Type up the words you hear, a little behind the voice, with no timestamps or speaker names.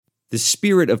The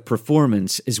spirit of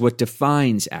performance is what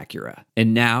defines Acura,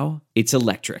 and now it's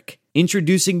electric.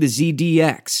 Introducing the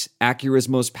ZDX, Acura's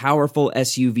most powerful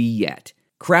SUV yet.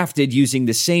 Crafted using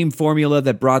the same formula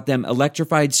that brought them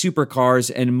electrified supercars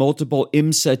and multiple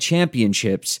IMSA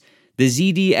championships, the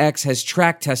ZDX has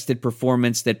track-tested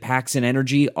performance that packs an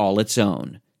energy all its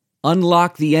own.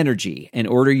 Unlock the energy and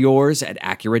order yours at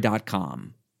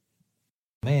Acura.com.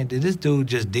 Man, did this dude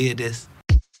just did this?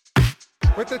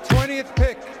 With the 20th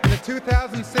pick in the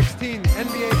 2016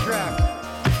 NBA Draft,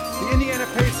 the Indiana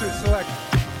Pacers select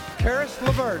Karis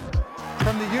LeVert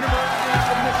from the University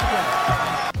of Michigan.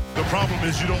 The problem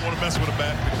is you don't want to mess with a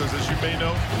bat because, as you may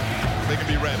know, they can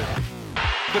be ratted.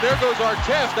 And there goes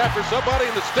Artest after somebody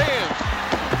in the stands.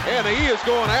 And he is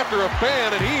going after a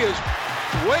fan, and he is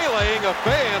waylaying a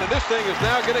fan, and this thing is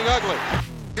now getting ugly.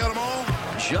 Got them all?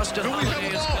 Justin Holiday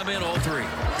has come in all three.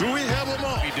 Do we have them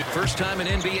all? First time in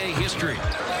NBA history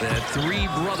that three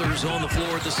brothers on the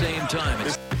floor at the same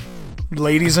time.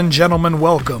 Ladies and gentlemen,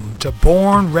 welcome to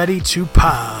Born Ready to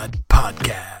Pod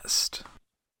podcast.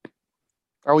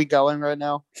 Are we going right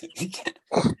now?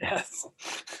 Yes.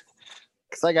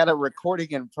 Because I got a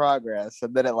recording in progress,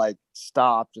 and then it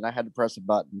stopped, and I had to press a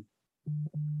button.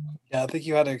 Yeah, I think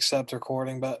you had to accept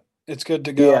recording, but it's good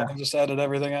to go. Yeah. I'll just edit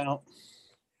everything out.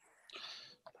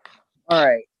 All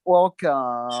right.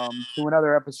 Welcome to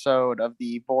another episode of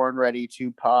the Born Ready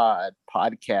to Pod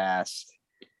podcast.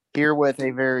 Here with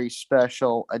a very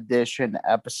special edition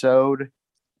episode.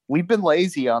 We've been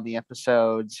lazy on the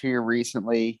episodes here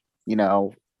recently.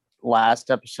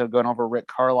 Last episode going over Rick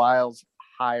Carlisle's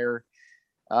hire.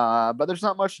 But there's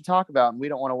not much to talk about, and we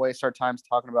don't want to waste our time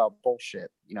talking about bullshit,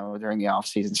 during the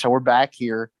offseason. So we're back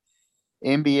here.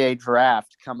 NBA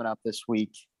draft coming up this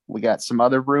week. We got some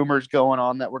other rumors going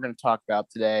on that we're going to talk about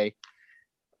today.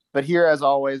 But here, as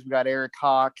always, we got Eric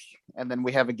Hawk, and then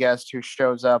we have a guest who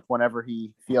shows up whenever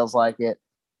he feels like it.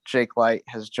 Jake Light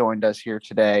has joined us here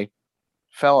today.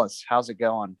 Fellas, how's it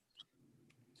going?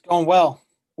 Going well.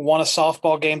 Won a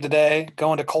softball game today.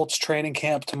 Going to Colts training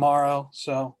camp tomorrow.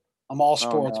 So I'm all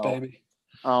sports, baby.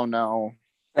 Oh, no.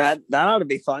 That ought to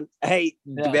be fun. Hey,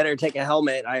 You better take a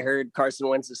helmet. I heard Carson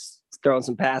Wentz is throwing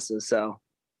some passes, so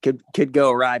could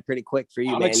go awry pretty quick for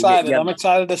you, I'm man. excited. I'm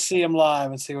excited to see him live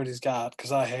and see what he's got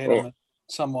because I hate him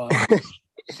somewhat.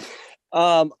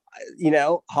 Hawk,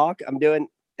 I'm doing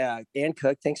and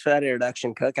Cook. Thanks for that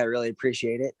introduction, Cook. I really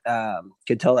appreciate it.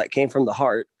 Could tell that came from the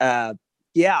heart. I've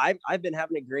been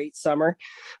having a great summer,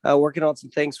 working on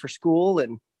some things for school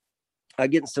and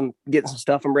getting some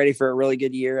stuff. I'm ready for a really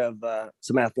good year of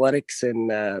some athletics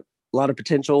and a lot of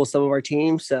potential with some of our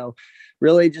teams. So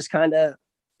really just kind of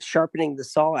sharpening the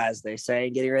saw, as they say,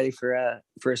 getting ready for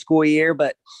a school year.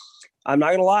 But I'm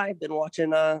not gonna lie, I've been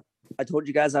watching. I told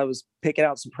you guys I was picking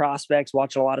out some prospects,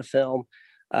 watching a lot of film,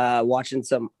 watching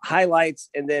some highlights,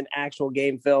 and then actual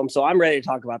game film. So I'm ready to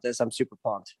talk about this. I'm super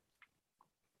pumped.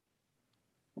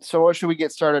 So what should we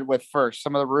get started with first?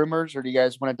 Some of the rumors, or do you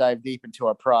guys want to dive deep into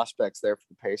our prospects there for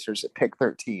the Pacers at pick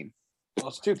 13?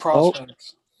 Let's do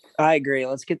prospects. I agree.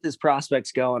 Let's get this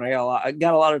prospects going. I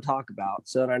got a lot to talk about.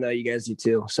 So, and I know you guys do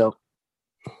too. So,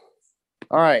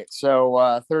 all right.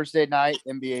 So Thursday night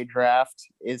NBA draft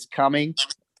is coming.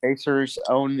 Pacers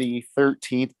own the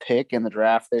 13th pick in the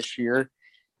draft this year.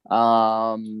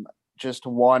 Just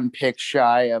one pick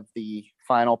shy of the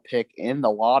final pick in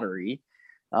the lottery.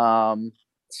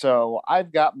 So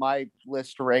I've got my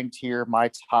list ranked here,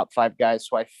 my top 5 guys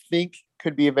who I think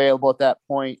could be available at that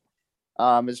point.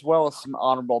 As well as some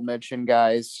honorable mention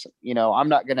guys. I'm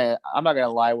not gonna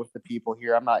lie with the people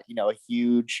here. I'm not, a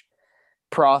huge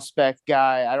prospect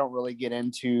guy. I don't really get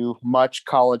into much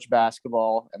college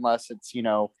basketball unless it's,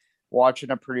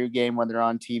 watching a Purdue game when they're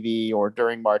on TV or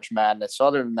during March Madness. So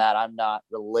other than that, I'm not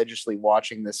religiously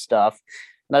watching this stuff.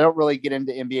 And I don't really get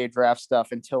into NBA draft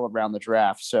stuff until around the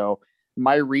draft. So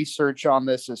my research on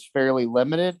this is fairly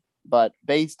limited, but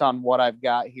based on what I've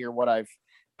got here, what I've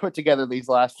put together these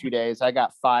last few days, I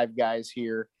got 5 guys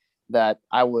here that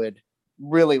I would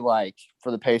really like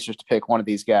for the Pacers to pick one of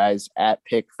these guys at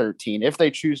pick 13 if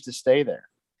they choose to stay there.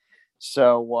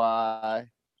 So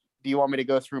do you want me to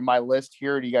go through my list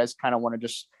here, or do you guys kind of want to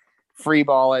just free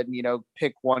ball it and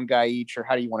pick one guy each, or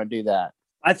how do you want to do that?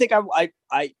 I think I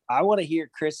want to hear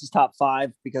Chris's top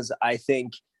 5 because I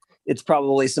think it's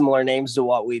probably similar names to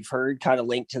what we've heard kind of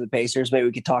linked to the Pacers. Maybe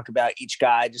we could talk about each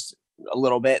guy just a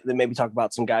little bit, then maybe talk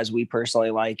about some guys we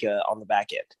personally like on the back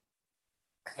end.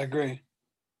 I agree.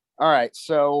 All right.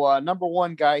 So number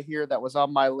one guy here that was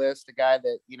on my list, a guy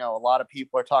that, a lot of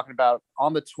people are talking about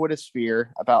on the Twitter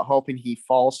sphere about hoping he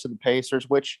falls to the Pacers,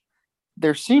 which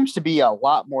there seems to be a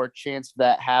lot more chance of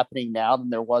that happening now than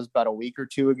there was about a week or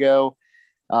two ago.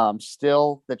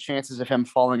 Still, the chances of him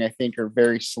falling, I think, are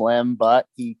very slim, but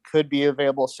he could be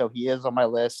available, so he is on my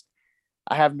list.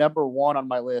 I have number 1 on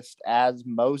my list as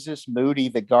Moses Moody,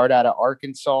 the guard out of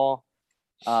Arkansas,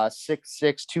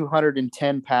 6'6",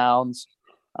 210 pounds.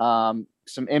 Some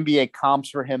NBA comps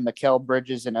for him, Mikal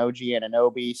Bridges and OG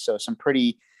Anunoby, so two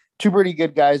pretty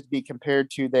good guys to be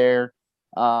compared to there.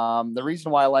 The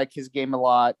reason why I like his game a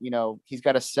lot, he's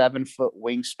got a 7-foot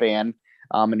wingspan,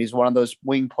 and he's one of those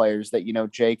wing players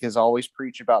that, Jake has always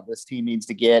preached about this team needs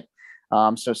to get.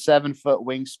 So 7-foot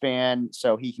wingspan,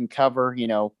 so he can cover,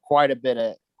 quite a bit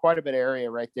of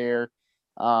area right there.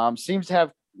 Seems to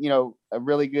have, a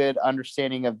really good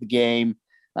understanding of the game,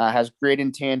 has great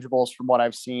intangibles from what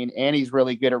I've seen, and he's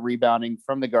really good at rebounding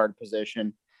from the guard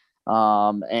position.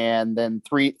 And then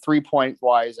three point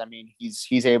wise, I mean,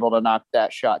 he's able to knock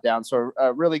that shot down. So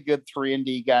a really good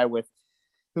 3-and-D guy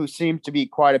who seemed to be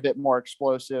quite a bit more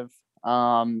explosive.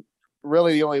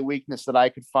 Really the only weakness that I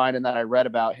could find and that I read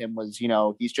about him was,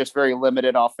 he's just very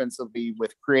limited offensively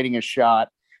with creating a shot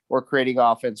or creating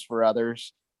offense for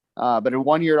others. But in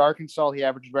 1 year at Arkansas, he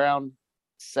averaged around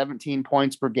 17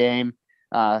 points per game,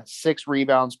 6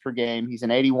 rebounds per game. He's an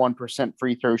 81%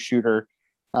 free throw shooter,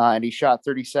 and he shot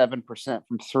 37%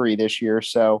 from 3 this year.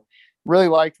 So really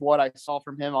liked what I saw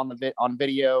from him on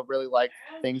video, really liked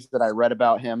things that I read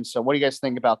about him. So what do you guys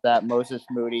think about that? Moses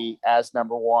Moody as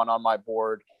number 1 on my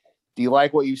board. Do you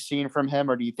like what you've seen from him,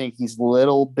 or do you think he's a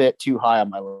little bit too high on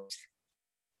my list?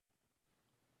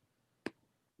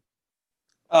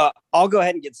 I'll go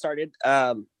ahead and get started.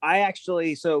 So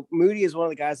Moody is one of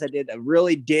the guys I did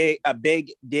a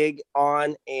big dig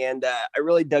on, and I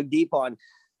really dug deep on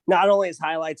not only his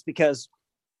highlights, because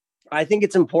I think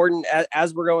it's important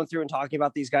as we're going through and talking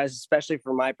about these guys, especially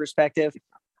from my perspective.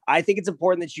 I think it's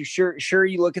important that you sure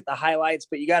you look at the highlights,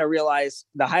 but you got to realize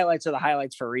the highlights are the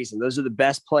highlights for a reason. Those are the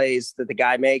best plays that the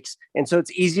guy makes. And so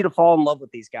it's easy to fall in love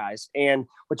with these guys. And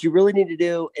what you really need to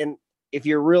do, and if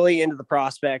you're really into the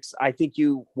prospects, I think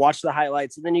you watch the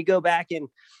highlights and then you go back and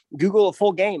Google a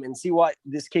full game and see what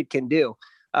this kid can do.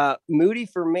 Moody,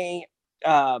 for me,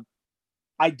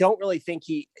 I don't really think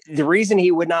the reason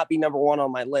he would not be number 1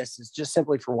 on my list is just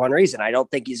simply for one reason. I don't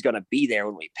think he's going to be there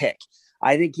when we pick.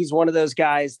 I think he's one of those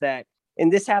guys that,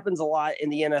 and this happens a lot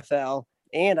in the NFL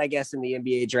and I guess in the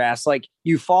NBA drafts, like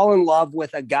you fall in love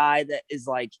with a guy that is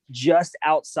like just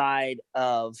outside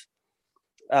of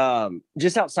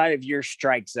your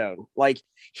strike zone. Like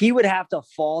he would have to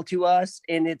fall to us,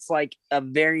 and it's like a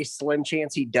very slim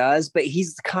chance he does, but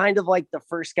he's kind of like the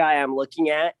first guy I'm looking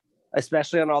at,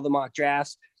 especially on all the mock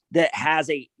drafts, that has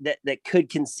that could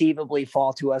conceivably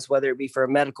fall to us, whether it be for a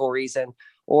medical reason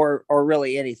or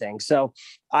really anything. So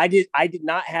I did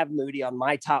not have Moody on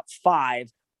my top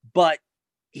 5, but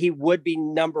he would be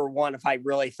number 1 if I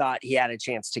really thought he had a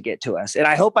chance to get to us. And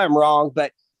I hope I'm wrong,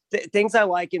 but things I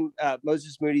like in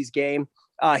Moses Moody's game,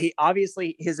 he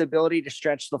obviously his ability to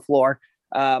stretch the floor.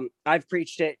 I've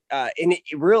preached it. And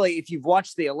really, if you've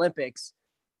watched the Olympics,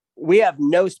 we have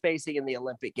no spacing in the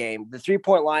Olympic game. The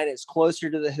 3-point line is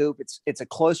closer to the hoop. It's a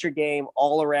closer game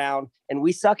all around, and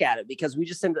we suck at it because we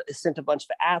just sent a bunch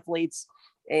of athletes,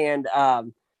 and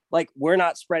we're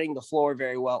not spreading the floor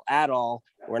very well at all.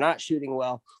 We're not shooting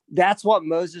well. That's what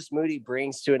Moses Moody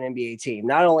brings to an NBA team.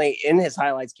 Not only in his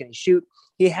highlights can he shoot,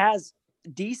 he has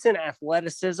decent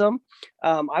athleticism.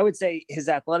 I would say his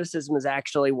athleticism is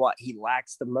actually what he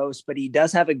lacks the most, but he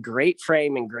does have a great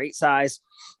frame and great size.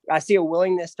 I see a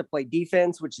willingness to play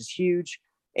defense, which is huge.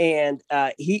 And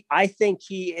I think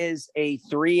he is a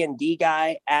 3-and-D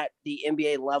guy at the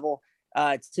NBA level.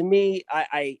 To me,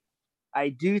 I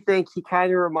do think he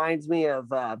kind of reminds me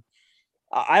of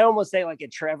I'd almost say like a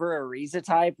Trevor Ariza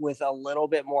type with a little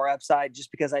bit more upside,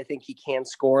 just because I think he can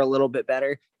score a little bit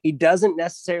better. He doesn't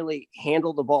necessarily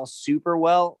handle the ball super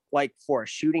well, like for a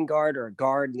shooting guard or a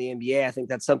guard in the NBA. I think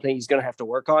that's something he's going to have to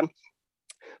work on.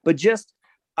 But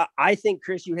I think,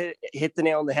 Chris, you hit the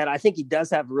nail on the head. I think he does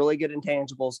have really good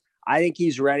intangibles. I think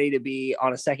he's ready to be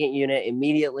on a second unit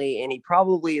immediately. And he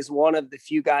probably is one of the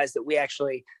few guys that we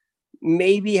actually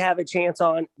maybe have a chance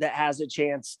on that has a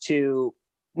chance to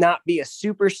not be a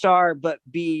superstar, but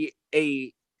be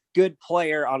a good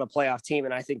player on a playoff team.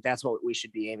 And I think that's what we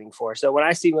should be aiming for. So when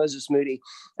I see Moses Moody,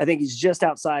 I think he's just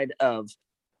outside of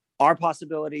our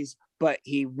possibilities, but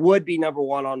he would be number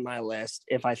 1 on my list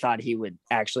if I thought he would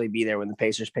actually be there when the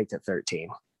Pacers picked at 13.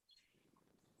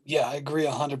 Yeah, I agree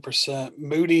 100%.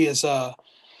 Moody is a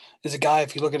guy,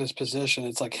 if you look at his position,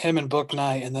 it's like him and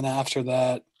Bouknight, and then after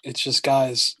that, it's just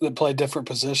guys that play different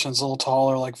positions, a little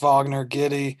taller, like Wagner,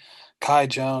 Giddey, Kai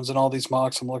Jones and all these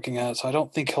mocks I'm looking at. So I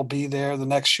don't think he'll be there. The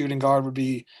next shooting guard would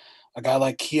be a guy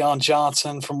like Keon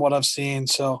Johnson from what I've seen.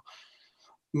 So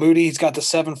Moody, he's got the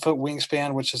 7-foot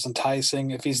wingspan, which is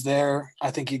enticing. If he's there,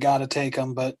 I think you got to take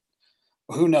him, but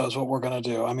who knows what we're going to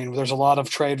do. I mean, there's a lot of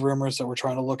trade rumors that we're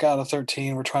trying to look out of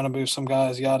 13. We're trying to move some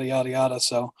guys, yada, yada, yada.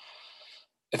 So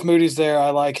if Moody's there,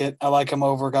 I like it. I like him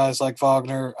over guys like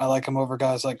Wagner. I like him over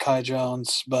guys like Kai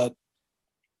Jones. But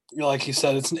like you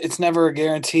said, it's never a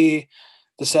guarantee.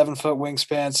 The 7-foot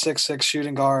wingspan, 6'6"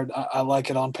 shooting guard, I like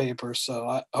it on paper.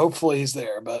 So hopefully he's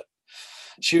there. But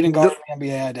shooting guard in the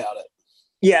NBA, I doubt it.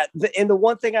 Yeah, and the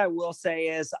one thing I will say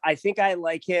is I think I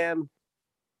like him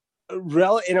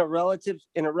in a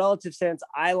relative sense.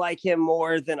 I like him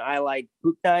more than I like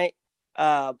Bouknight.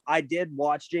 I did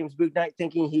watch James Bouknight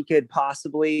thinking he could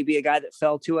possibly be a guy that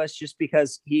fell to us just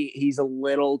because he's a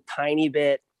little tiny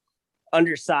bit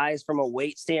undersized from a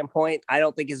weight standpoint. I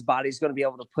don't think his body's going to be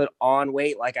able to put on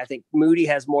weight. Like I think Moody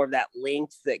has more of that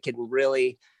length that can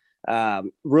really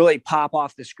pop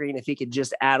off the screen if he could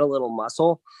just add a little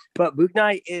muscle. But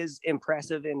Bouknight is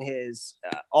impressive in his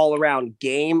all-around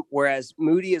game, whereas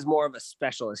Moody is more of a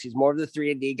specialist. He's more of the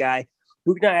 3-and-D guy.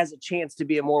 Bouknight has a chance to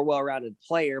be a more well-rounded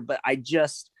player, but I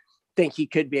just think he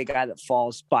could be a guy that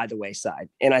falls by the wayside.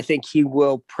 And I think he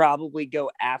will probably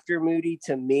go after Moody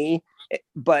to me,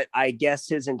 but I guess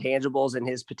his intangibles and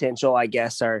his potential, I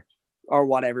guess, are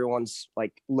what everyone's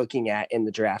like looking at in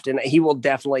the draft. And he will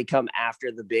definitely come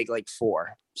after the big, like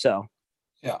 4. So,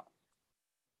 yeah.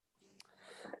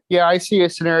 Yeah, I see a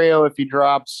scenario if he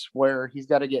drops where he's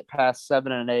got to get past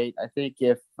 7 and 8. I think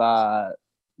if the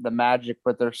Magic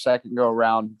with their second go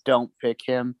around don't pick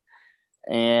him,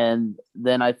 and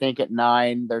then I think at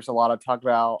 9, there's a lot of talk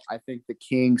about, I think the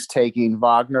Kings taking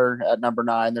Wagner at number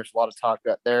 9. There's a lot of talk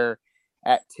about there.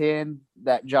 At 10,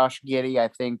 that Josh Giddey, I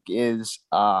think, is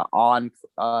on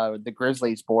the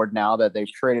Grizzlies board now that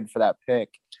they've traded for that pick.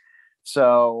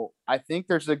 So I think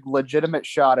there's a legitimate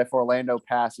shot if Orlando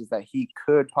passes that he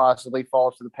could possibly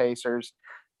fall to the Pacers.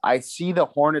 I see the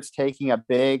Hornets taking a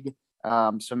big,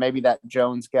 so maybe that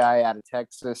Jones guy out of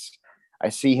Texas. I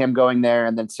see him going there,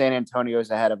 and then San Antonio's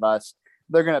ahead of us.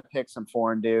 They're going to pick some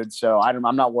foreign dudes, so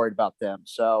I'm not worried about them.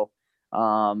 So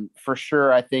for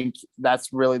sure, I think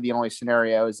that's really the only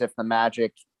scenario is if the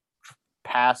Magic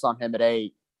pass on him at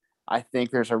 8, I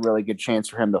think there's a really good chance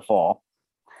for him to fall.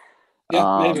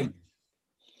 Yeah, maybe.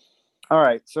 All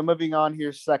right, so moving on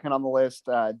here, second on the list,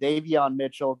 Davion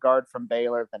Mitchell, guard from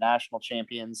Baylor, the national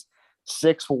champions,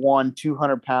 6'1",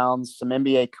 200 pounds, some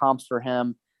NBA comps for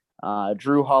him.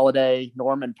 Drew Holiday,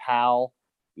 Norman Powell,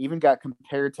 even got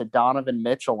compared to Donovan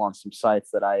Mitchell on some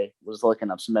sites that I was looking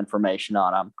up some information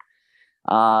on him.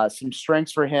 Some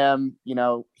strengths for him,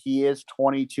 he is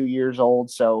 22 years old,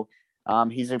 so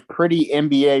he's a pretty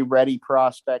NBA ready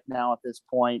prospect now at this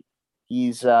point.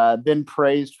 He's been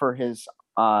praised for his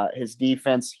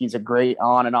defense. He's a great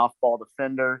on and off ball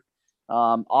defender.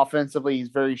 Offensively, he's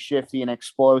very shifty and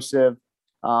explosive,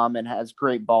 and has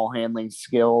great ball handling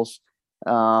skills.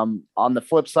 On the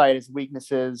flip side, his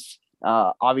weaknesses,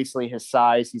 obviously his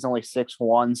size. He's only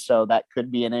 6'1", so that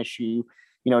could be an issue.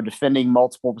 Defending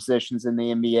multiple positions in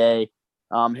the NBA.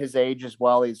 His age as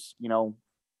well. He's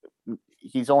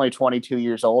only 22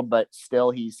 years old, but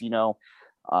still he's,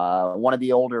 one of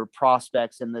the older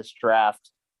prospects in this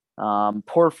draft.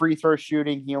 Poor free throw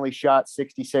shooting. He only shot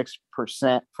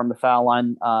 66% from the foul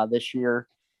line this year.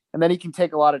 And then he can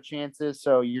take a lot of chances.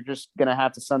 So you're just going to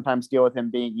have to sometimes deal with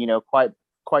him being,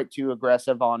 quite too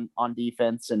aggressive on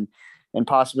defense and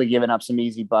possibly giving up some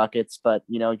easy buckets. But,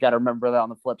 you got to remember that on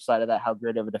the flip side of that, how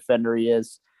great of a defender he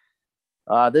is.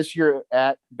 This year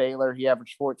at Baylor, he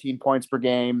averaged 14 points per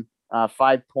game,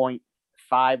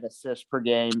 5.5 assists per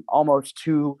game, almost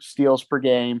 2 steals per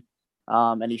game.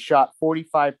 And he shot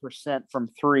 45% from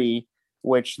 3,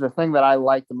 which the thing that I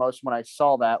liked the most when I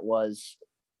saw that was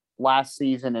last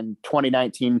season in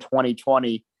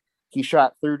 2019-2020, he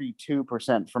shot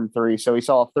 32% from 3. So he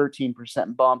saw a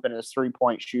 13% bump in his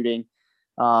 3-point shooting.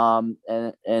 And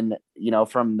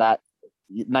from that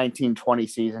 19-20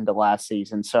 season to last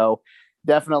season. So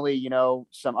definitely,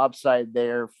 some upside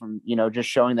there from, just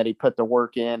showing that he put the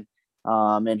work in,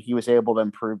 and he was able to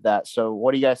improve that. So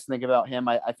what do you guys think about him?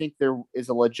 I think there is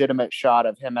a legitimate shot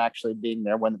of him actually being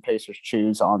there when the Pacers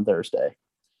choose on Thursday.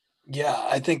 Yeah,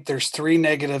 I think there's 3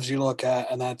 negatives you look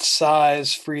at, and that's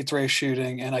size, free throw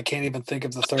shooting, and I can't even think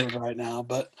of the third right now.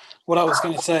 But what I was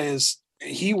going to say is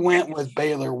he went with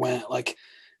Baylor went. Like,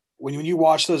 when you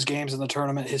watch those games in the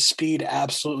tournament, his speed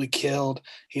absolutely killed.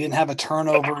 He didn't have a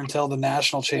turnover until the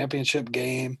national championship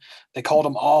game. They called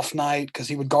him off night because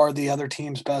he would guard the other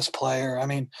team's best player. I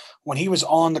mean, when he was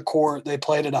on the court, they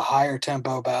played at a higher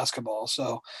tempo basketball.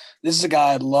 So this is a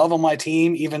guy I'd love on my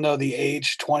team, even though the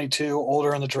age 22,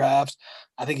 older in the draft.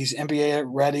 I think he's NBA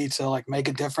ready to like make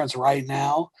a difference right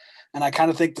now. And I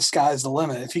kind of think the sky's the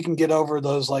limit. If he can get over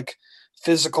those like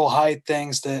physical height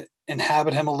things that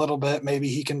inhabit him a little bit, maybe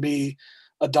he can be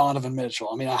a Donovan Mitchell.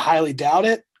 I mean, I highly doubt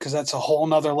it because that's a whole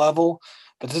nother level,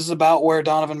 but this is about where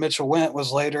Donovan Mitchell went,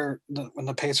 was later when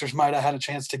the Pacers might have had a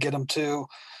chance to get him too.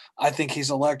 I think he's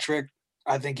electric.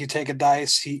 I think you take a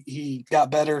dice. He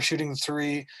got better shooting the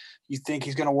three. You think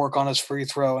he's going to work on his free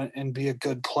throw and be a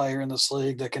good player in this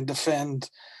league that can defend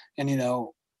and,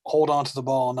 hold on to the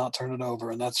ball and not turn it over.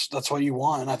 And that's what you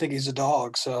want. And I think he's a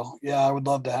dog. So yeah, I would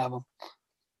love to have him.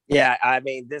 Yeah, I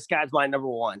mean, this guy's my number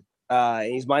one.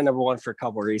 He's my number one for a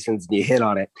couple of reasons, and you hit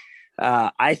on it.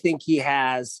 I think he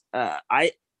has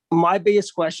my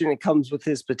biggest question, it comes with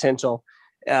his potential,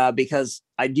 because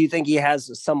I do think he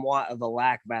has somewhat of a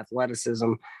lack of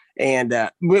athleticism. And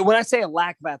when I say a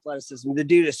lack of athleticism, the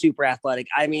dude is super athletic.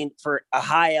 I mean, for a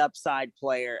high upside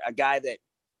player, a guy that,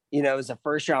 is a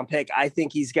first round pick, I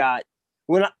think he's got,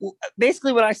 when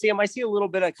I see him, I see a little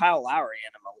bit of Kyle Lowry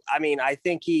in him. I mean, I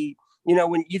think he,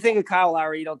 when you think of Kyle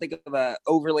Lowry, you don't think of a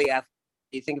overly athletic.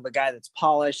 You think of a guy that's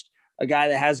polished, a guy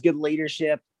that has good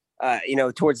leadership,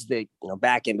 towards the,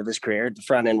 back end of his career. The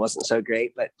front end wasn't so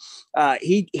great, but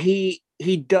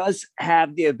he does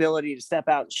have the ability to step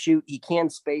out and shoot. He can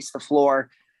space the floor.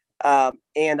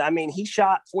 And I mean, he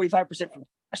shot 45% from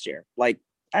last year. Like,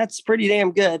 that's pretty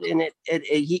damn good. And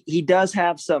he does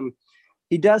have some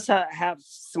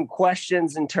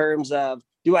questions in terms of,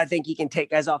 do I think he can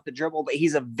take guys off the dribble? But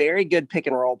he's a very good pick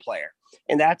and roll player.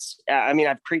 And that's,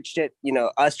 I've preached it,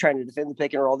 us trying to defend the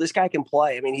pick and roll. This guy can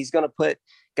play. I mean, he's going to put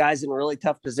guys in a really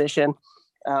tough position.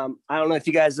 I don't know if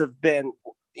you guys have been,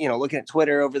 looking at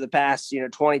Twitter over the past,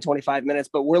 20, 25 minutes,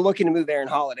 but we're looking to move Aaron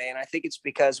Holiday. And I think it's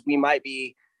because we might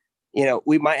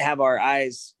have our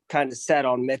eyes kind of set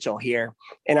on Mitchell here.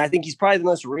 And I think he's probably the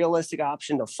most realistic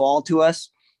option to fall to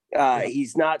us.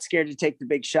 He's not scared to take the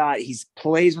big shot. He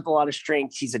plays with a lot of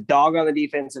strength. He's a dog on the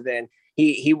defensive end.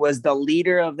 He was the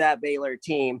leader of that Baylor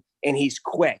team, and he's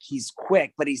quick. He's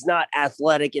quick, but he's not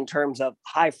athletic in terms of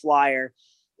high flyer,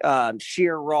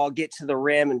 sheer raw, get to the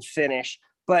rim and finish.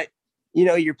 But,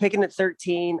 you're picking at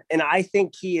 13, and I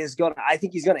think he's going to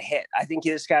hit. I think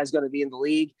this guy's going to be in the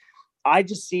league. I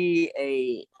just see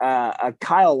a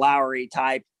Kyle Lowry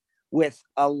type with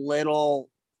a little,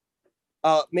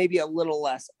 maybe a little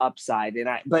less upside.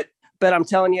 But I'm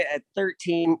telling you, at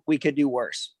 13, we could do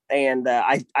worse. And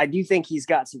I do think he's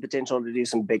got some potential to do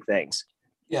some big things.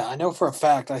 Yeah, I know for a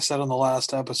fact, I said on the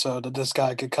last episode that this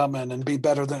guy could come in and be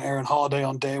better than Aaron Holiday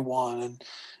on day one. And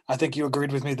I think you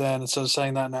agreed with me then. And so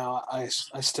saying that now, I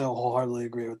still wholeheartedly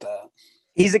agree with that.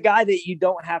 He's a guy that you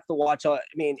don't have to watch. I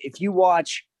mean, if you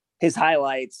watch his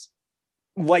highlights,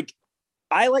 like,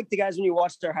 I like the guys when you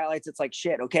watch their highlights, it's like,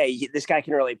 shit, okay, this guy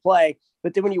can really play.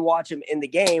 But then when you watch him in the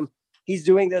game, he's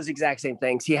doing those exact same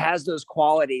things. He has those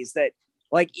qualities that,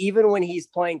 like, even when he's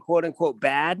playing quote unquote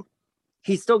bad,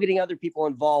 he's still getting other people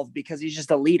involved because he's just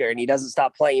a leader and he doesn't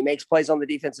stop playing. He makes plays on the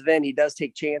defensive end. He does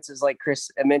take chances. Like Chris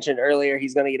mentioned earlier,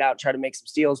 he's going to get out and try to make some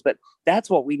steals, but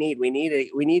that's what we need. We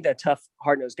need a tough,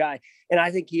 hard-nosed guy. And I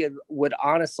think he would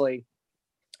honestly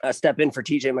step in for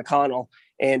TJ McConnell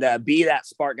and be that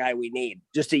spark guy we need,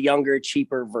 just a younger,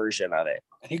 cheaper version of it.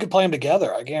 And you could play them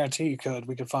together. I guarantee you could.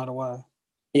 We could find a way.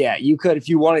 Yeah, you could if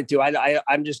you wanted to.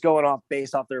 I'm just going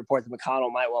based off the report that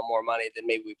McConnell might want more money than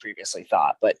maybe we previously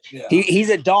thought. But yeah, he's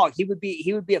a dog. He would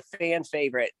be a fan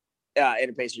favorite in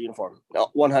a Pacer uniform.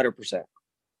 100%.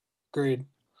 Agreed.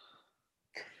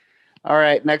 All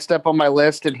right, next up on my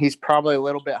list, and he's probably a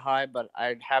little bit high, but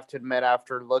I'd have to admit,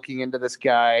 after looking into this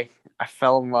guy, I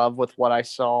fell in love with what I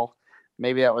saw.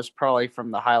 Maybe that was probably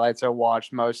from the highlights I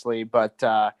watched mostly, but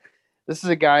this is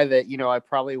a guy that, I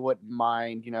probably wouldn't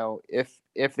mind,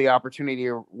 if the opportunity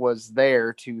was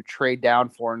there to trade down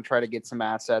for and try to get some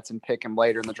assets and pick him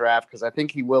later in the draft, because I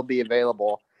think he will be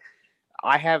available.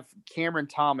 I have Cameron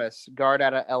Thomas, guard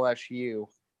out of LSU,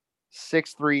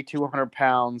 6'3", 200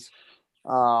 pounds.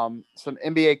 Some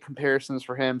NBA comparisons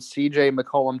for him: CJ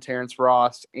McCollum, Terrence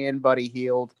Ross, and Buddy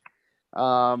Hield.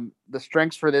 The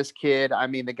strengths for this kid,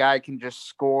 the guy can just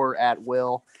score at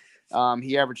will.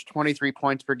 He averaged 23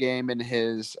 points per game in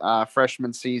his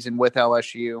freshman season with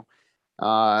LSU.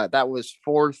 That was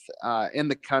fourth in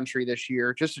the country this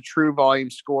year. Just a true volume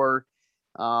scorer.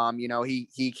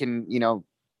 He can,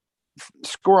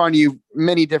 score on you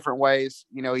many different ways.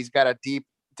 He's got a deep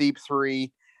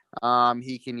three.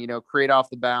 He can, create off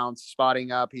the bounce,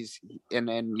 spotting up. He's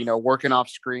working off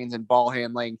screens and ball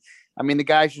handling. I mean, the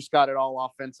guy's just got it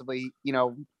all offensively,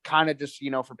 kind of just,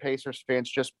 for Pacers fans,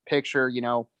 just picture,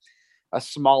 a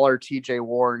smaller TJ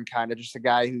Warren, kind of just a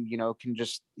guy who,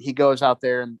 he goes out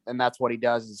there and that's what he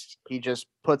does is he just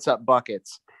puts up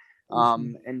buckets.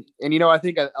 And I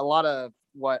think a lot of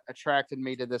what attracted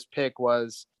me to this pick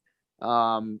was,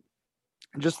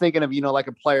 just thinking of, like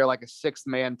a player, like a sixth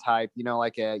man type,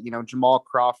 like a, Jamal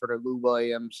Crawford or Lou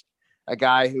Williams, a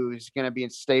guy who's going to be a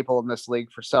staple in this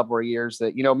league for several years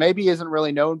that, maybe isn't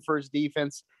really known for his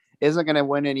defense, isn't going to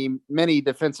win many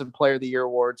defensive player of the year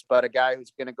awards, but a guy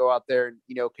who's going to go out there and,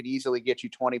 could easily get you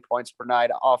 20 points per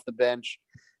night off the bench.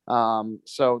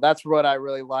 So that's what I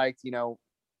really liked,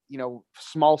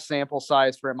 small sample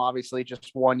size for him, obviously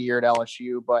just 1 year at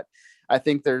LSU, but I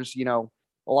think there's,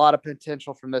 a lot of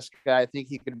potential from this guy. I think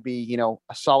he could be,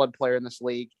 a solid player in this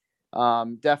league.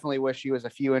 Definitely wish he was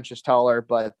a few inches taller,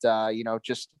 but,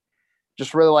 just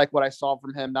really like what I saw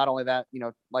from him. Not only that,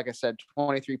 like I said,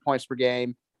 23 points per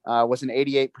game, was an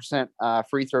 88%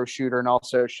 free throw shooter and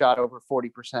also shot over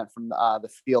 40% from the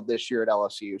field this year at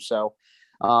LSU. So,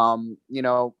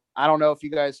 I don't know if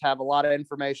you guys have a lot of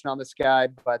information on this guy,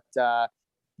 but,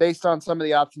 based on some of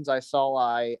the options I saw,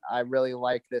 I really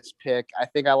like this pick. I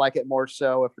think I like it more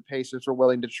so if the Pacers were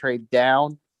willing to trade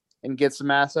down and get some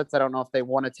assets. I don't know if they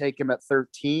want to take him at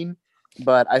 13,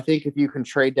 but I think if you can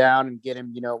trade down and get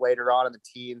him, later on in the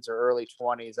teens or early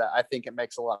 20s, I think it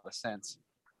makes a lot of sense.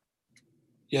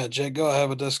 Yeah, Jake, go ahead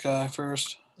with this guy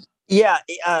first. Yeah,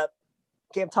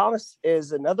 Cam Thomas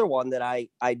is another one that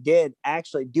I did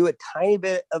actually do a tiny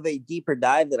bit of a deeper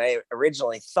dive than I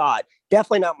originally thought.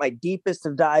 Definitely not my deepest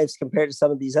of dives compared to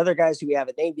some of these other guys who we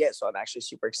haven't named yet, so I'm actually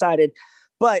super excited.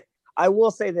 But I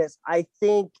will say this. I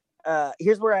think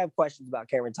here's where I have questions about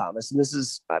Cameron Thomas, and this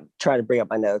is I'm trying to bring up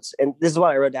my notes, and this is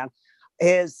what I wrote down,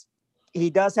 is he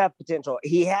does have potential.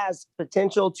 He has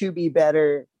potential to be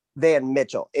better than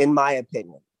Mitchell, in my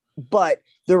opinion. But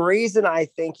the reason I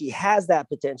think he has that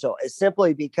potential is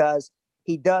simply because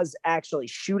he does actually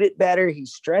shoot it better. He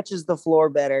stretches the floor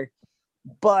better,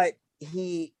 but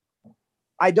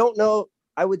I don't know.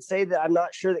 I would say that I'm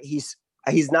not sure that he's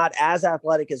not as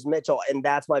athletic as Mitchell. And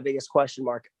that's my biggest question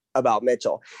mark about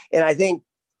Mitchell. And I think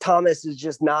Thomas is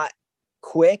just not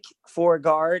quick for a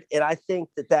guard. And I think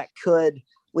that could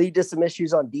lead to some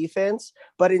issues on defense.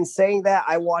 But in saying that,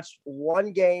 I watched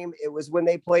one game. It was when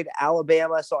they played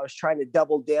Alabama. So I was trying to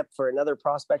double dip for another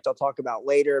prospect I'll talk about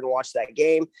later and watch that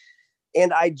game.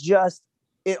 And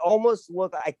it almost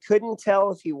looked, I couldn't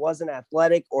tell if he wasn't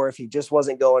athletic or if he just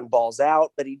wasn't going balls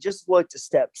out, but he just looked a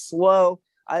step slow.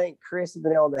 I think Chris hit the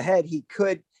nail on the head.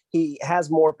 He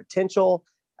has more potential.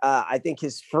 I think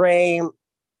his frame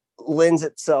lends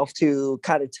itself to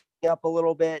kind of turning up a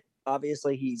little bit.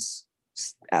 Obviously he's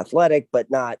athletic, but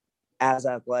not as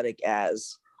athletic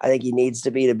as I think he needs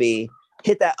to be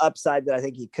hit that upside that I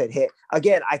think he could hit.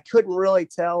 Again, I couldn't really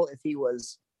tell if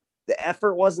the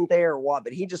effort wasn't there or what,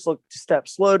 but he just looked a step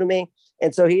slow to me.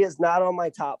 And so he is not on my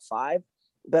top 5,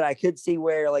 but I could see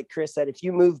where, like Chris said, if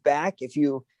you move back,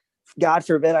 God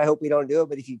forbid, I hope we don't do it,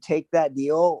 but if you take that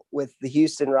deal with the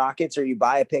Houston Rockets or you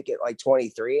buy a pick at like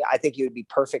 23, I think he would be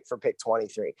perfect for pick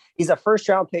 23. He's a first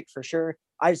round pick for sure.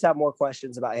 I just have more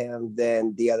questions about him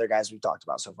than the other guys we've talked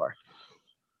about so far.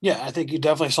 Yeah, I think you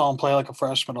definitely saw him play like a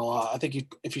freshman a lot. I think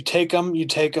if you take him,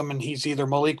 and he's either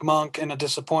Malik Monk in a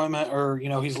disappointment or,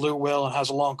 he's Lou Will and has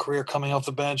a long career coming off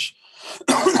the bench,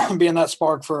 being that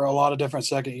spark for a lot of different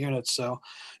second units. So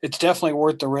it's definitely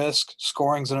worth the risk.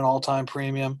 Scoring's at an all-time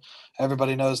premium.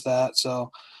 Everybody knows that.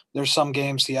 So there's some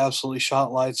games he absolutely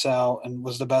shot lights out and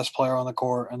was the best player on the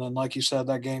court. And then, like you said,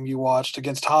 that game you watched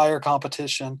against higher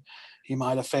competition, he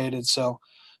might have faded. So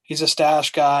he's a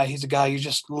stash guy. He's a guy you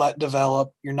just let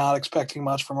develop. You're not expecting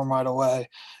much from him right away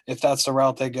if that's the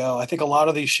route they go. I think a lot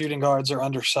of these shooting guards are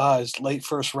undersized, late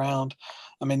first round.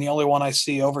 I mean, the only one I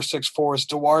see over 6'4" is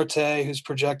Duarte, who's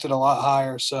projected a lot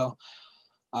higher. So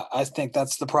I think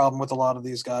that's the problem with a lot of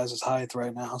these guys is height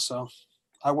right now. So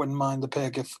I wouldn't mind the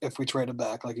pick if we traded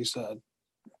back, like you said.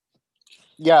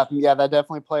 Yeah, that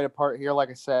definitely played a part here.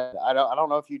 Like I said, I don't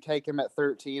know if you take him at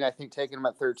 13. I think taking him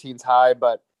at 13 is high,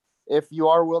 but if you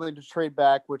are willing to trade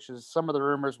back, which is some of the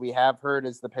rumors we have heard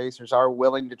is the Pacers are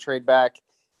willing to trade back.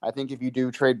 I think if you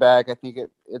do trade back, I think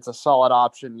it's a solid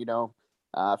option.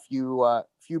 A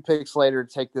few picks later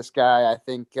to take this guy. I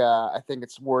think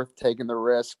it's worth taking the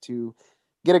risk to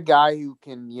get a guy who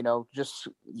can, just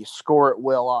score at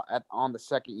will on the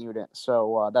second unit.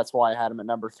 So that's why I had him at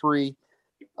number 3.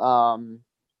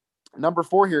 Number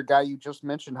 4 here, guy you just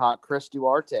mentioned, hot Chris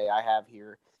Duarte. I have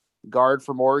here, guard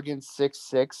from Oregon,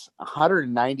 6'6",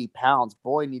 190 pounds.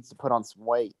 Boy needs to put on some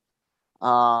weight.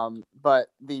 But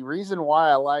the reason why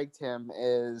I liked him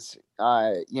is,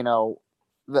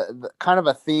 the kind of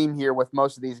a theme here with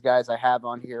most of these guys I have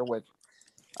on here, with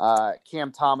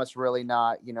Cam Thomas really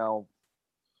not,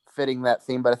 fitting that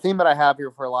theme. But a theme that I have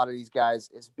here for a lot of these guys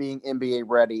is being NBA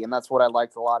ready, and that's what I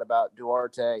liked a lot about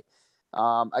Duarte.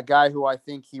 A guy who I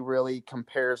think he really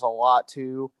compares a lot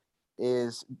to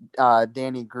is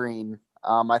Danny Green.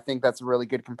 I think that's a really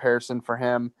good comparison for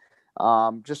him.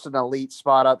 Just an elite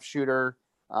spot-up shooter.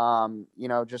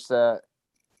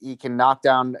 He can knock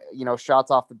down,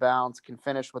 shots off the bounce, can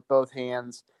finish with both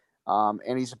hands,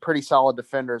 and he's a pretty solid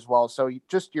defender as well. So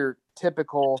just your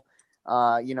typical,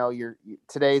 your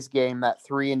today's game, that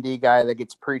 3-and-D guy that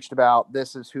gets preached about.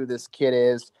 This is who this kid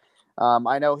is.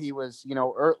 I know he was,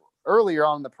 earlier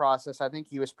on in the process, I think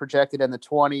he was projected in the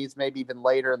 20s, maybe even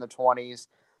later in the 20s,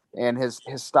 and his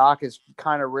stock has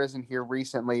kind of risen here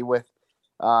recently with.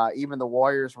 Even the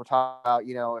Warriors were talking about,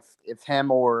 if him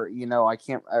or,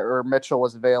 or Mitchell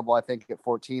was available, I think at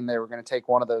 14, they were going to take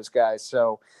one of those guys.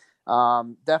 So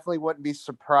definitely wouldn't be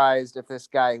surprised if this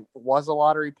guy was a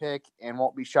lottery pick, and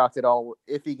won't be shocked at all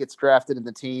if he gets drafted in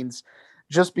the teens,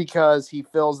 just because he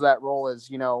fills that role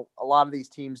as, a lot of these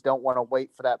teams don't want to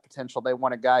wait for that potential. They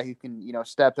want a guy who can,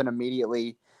 step in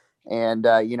immediately and,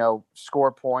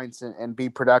 score points and be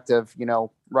productive,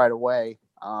 right away.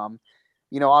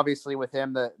 Obviously with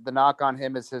him, the knock on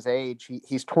him is his age.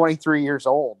 He's 23 years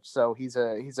old. So he's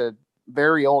a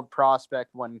very old prospect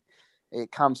when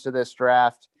it comes to this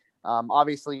draft.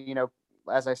 Obviously,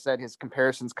 as I said, his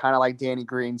comparison's kind of like Danny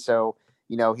Green. So,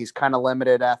 he's kind of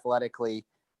limited athletically.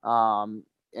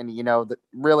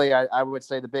 Really, I would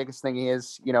say the biggest thing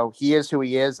is, he is who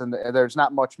he is, and there's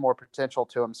not much more potential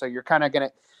to him. So you're kind of going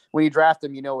to, when you draft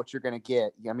him, what you're going to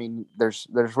get. I mean, there's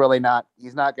really not,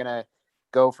 he's not going to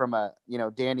go from a,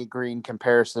 Danny Green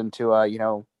comparison to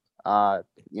a,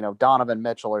 Donovan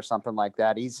Mitchell or something like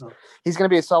that. He's going to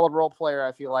be a solid role player,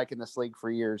 I feel like, in this league for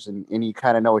years. And you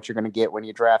kind of know what you're going to get when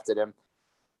you drafted him.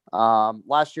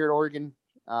 Last year at Oregon,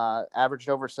 averaged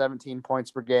over 17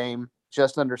 points per game,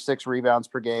 just under 6 rebounds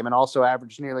per game, and also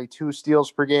averaged nearly 2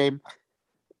 steals per game,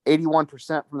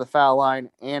 81% from the foul line,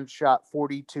 and shot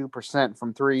 42%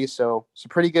 from 3. So some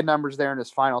pretty good numbers there in his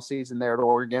final season there at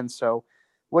Oregon. So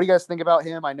what do you guys think about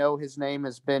him? I know his name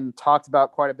has been talked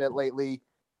about quite a bit lately,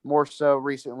 more so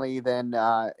recently than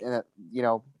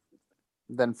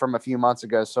than from a few months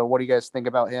ago. So what do you guys think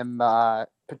about him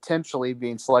potentially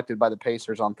being selected by the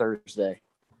Pacers on Thursday?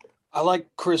 I like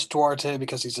Chris Duarte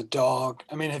because he's a dog.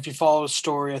 I mean, if you follow his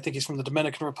story, I think he's from the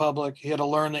Dominican Republic. He had to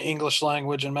learn the English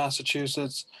language in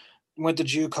Massachusetts. He went the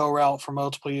JUCO route for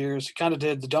multiple years. He kind of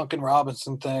did the Duncan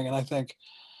Robinson thing, and I think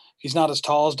he's not as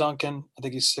tall as Duncan. I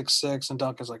think he's 6'6", and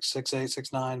Duncan's like 6'8",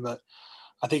 6'9", but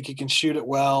I think he can shoot it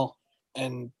well.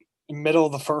 And in the middle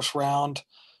of the first round,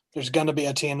 there's going to be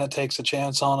a team that takes a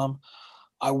chance on him.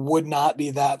 I would not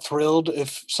be that thrilled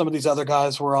if some of these other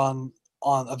guys were on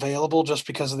available just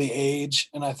because of the age.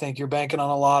 And I think you're banking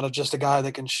on a lot of just a guy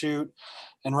that can shoot.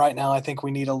 And right now I think we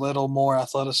need a little more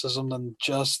athleticism than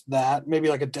just that. Maybe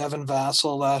like a Devin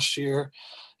Vassell last year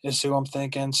is who I'm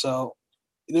thinking. So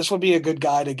this would be a good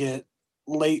guy to get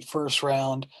late first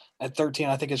round at 13.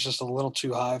 I think it's just a little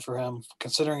too high for him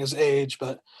considering his age,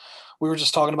 but we were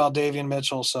just talking about Davion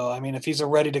Mitchell. So, I mean, if he's a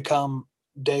ready to come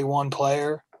day one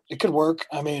player, it could work.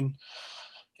 I mean,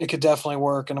 it could definitely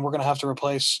work, and we're going to have to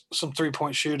replace some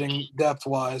three-point shooting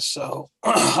depth-wise. So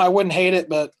I wouldn't hate it,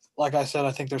 but like I said,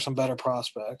 I think there's some better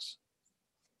prospects.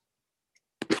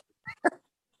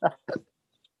 That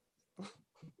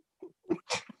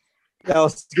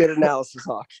was good analysis,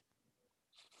 Hawk.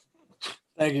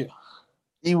 Thank you.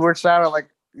 You were sounding like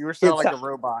a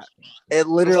robot. It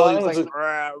literally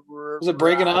was it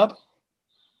breaking up?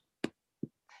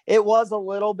 It was a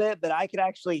little bit, but I could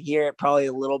actually hear it probably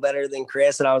a little better than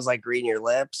Chris. And I was like reading your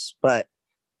lips, but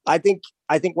I think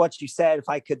what you said, if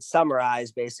I could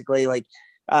summarize, basically, like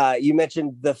you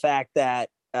mentioned the fact that,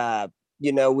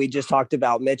 we just talked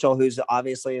about Mitchell, who's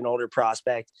obviously an older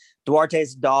prospect.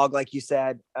 Duarte's a dog, like you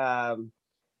said.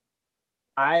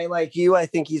 I like you. I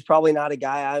think he's probably not a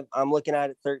guy I'm looking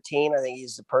at 13. I think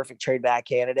he's the perfect trade back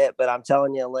candidate, but I'm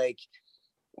telling you, like,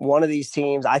 one of these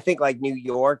teams, I think like New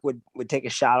York would take a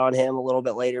shot on him a little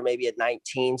bit later, maybe at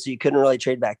 19. So you couldn't really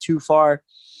trade back too far.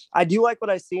 I do like what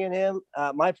I see in him.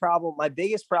 My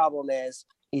biggest problem is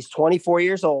he's 24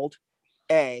 years old,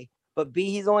 A, but B,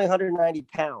 he's only 190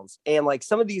 pounds. And like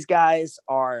some of these guys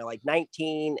are like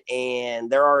 19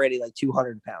 and they're already like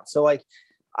 200 pounds. So like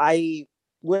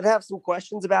would have some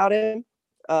questions about him.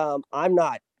 I'm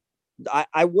not.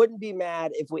 I wouldn't be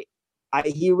mad if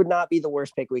he would not be the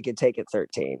worst pick we could take at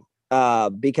 13.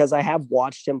 Because I have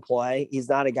watched him play. He's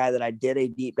not a guy that I did a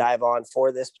deep dive on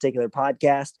for this particular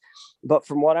podcast, but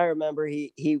from what I remember,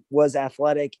 he was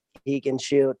athletic, he can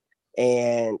shoot,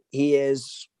 and he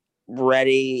is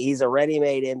ready. He's a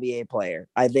ready-made NBA player.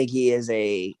 I think he is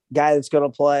a guy that's going to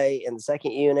play in the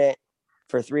second unit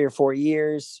for 3 or 4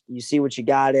 years. You see what you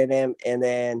got in him, and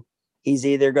then he's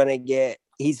either going to get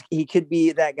he could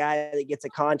be that guy that gets a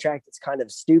contract that's kind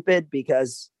of stupid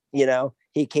because, you know,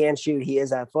 he can shoot, he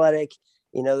is athletic.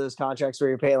 You know, those contracts where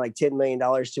you're paying like $10 million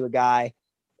to a guy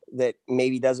that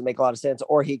maybe doesn't make a lot of sense,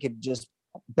 or he could just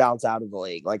bounce out of the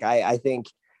league. Like, I think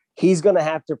he's going to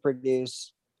have to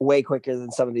produce way quicker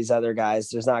than some of these other guys.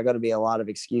 There's not going to be a lot of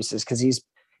excuses because he's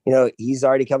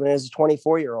already coming in as a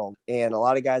 24-year-old, and a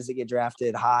lot of guys that get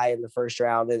drafted high in the first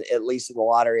round, and at least in the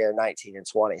lottery, are 19 and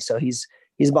 20. So he's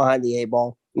behind the 8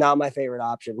 ball. Not my favorite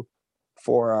option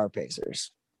for our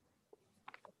Pacers.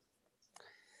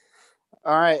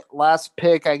 All right, last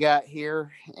pick I got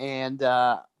here, and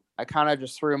I kind of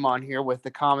just threw him on here with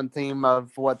the common theme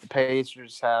of what the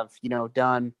Pacers have,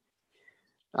 done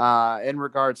in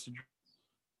regards to.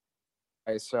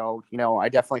 So, I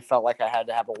definitely felt like I had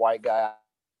to have a white guy.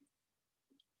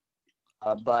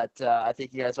 But I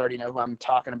think you guys already know who I'm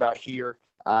talking about here.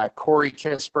 Corey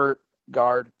Kispert,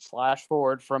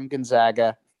 guard/forward from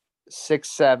Gonzaga,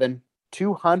 6'7",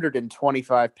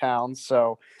 225 pounds.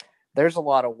 So there's a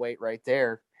lot of weight right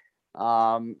there.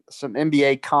 Some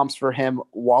NBA comps for him: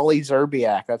 Wally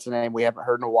Zerbiak, that's a name we haven't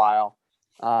heard in a while.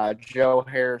 Joe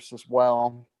Harris as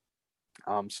well.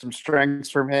 Some strengths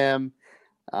from him.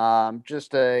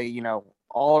 Just a,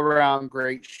 all-around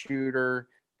great shooter,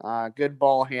 good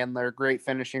ball handler, great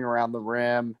finishing around the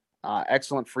rim,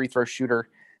 excellent free throw shooter.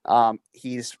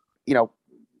 He's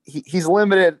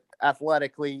limited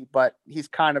athletically, but he's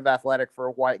kind of athletic for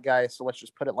a white guy, so let's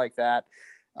just put it like that.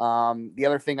 The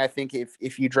other thing, I think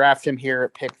if you draft him here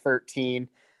at pick 13,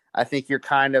 I think you're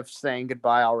kind of saying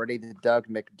goodbye already to Doug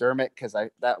McDermott, because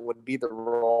that would be the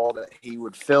role that he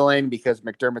would fill in, because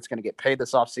McDermott's going to get paid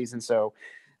this offseason. So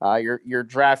you're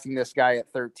drafting this guy at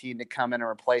 13 to come in and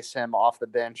replace him off the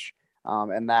bench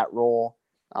in that role.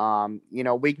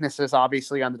 Weaknesses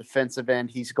obviously on the defensive end.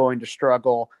 He's going to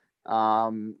struggle.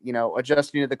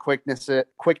 Adjusting to the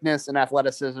quickness and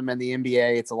athleticism in the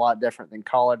NBA, it's a lot different than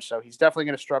college. So he's definitely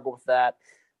going to struggle with that,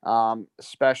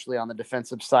 especially on the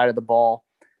defensive side of the ball.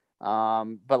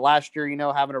 But last year,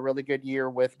 having a really good year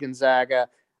with Gonzaga.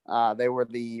 They were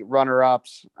the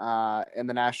runner-ups in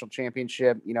the national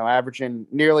championship, averaging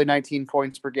nearly 19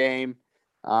 points per game.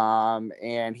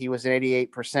 And he was an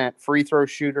 88% free throw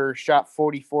shooter, shot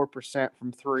 44%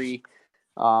 from three.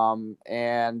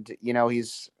 And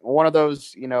he's one of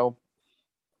those,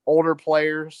 older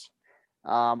players.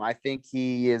 I think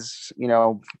he is,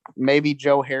 maybe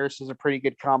Joe Harris is a pretty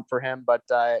good comp for him, but,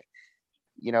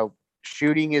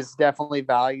 shooting is definitely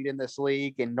valued in this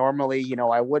league. And normally,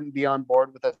 I wouldn't be on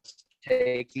board with us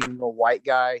taking a white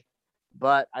guy,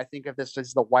 but I think if this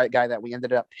is the white guy that we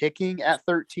ended up picking at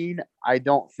 13, I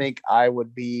don't think I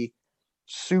would be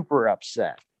super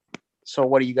upset. So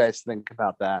what do you guys think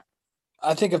about that?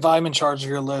 I think if I'm in charge of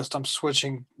your list, I'm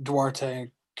switching Duarte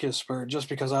and Kispert, just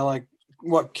because I like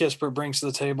what Kispert brings to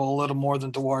the table a little more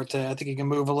than Duarte. I think he can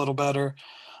move a little better.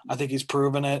 I think he's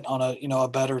proven it on a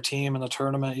better team in the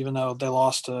tournament, even though they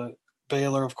lost to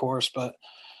Baylor, of course. But,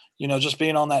 just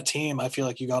being on that team, I feel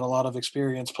like you got a lot of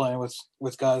experience playing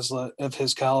with guys of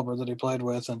his caliber that he played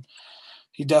with. And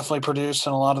he definitely produced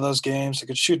in a lot of those games. He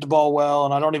could shoot the ball well.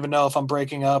 And I don't even know if I'm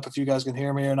breaking up, if you guys can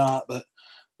hear me or not. But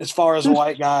as far as a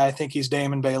white guy, I think he's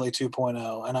Damon Bailey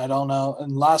 2.0. And I don't know.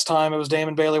 And last time it was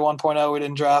Damon Bailey 1.0. We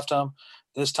didn't draft him.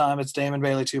 This time it's Damon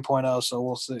Bailey 2.0. So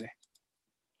we'll see.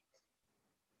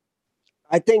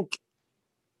 I think,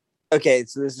 okay,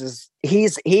 so he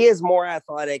is more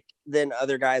athletic than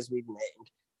other guys we've named.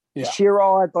 Yeah. Sheer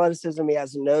raw athleticism. He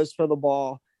has a nose for the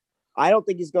ball. I don't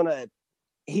think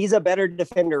he's a better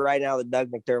defender right now than Doug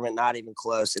McDermott. Not even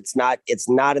close. It's not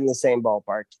in the same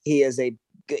ballpark. He is a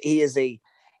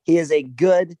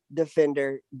good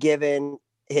defender given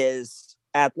his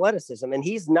athleticism. And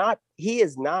he is not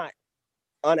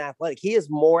unathletic. He is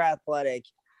more athletic.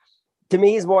 To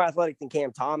me, he's more athletic than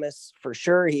Cam Thomas, for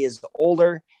sure. He is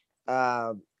older.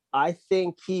 I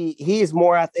think he is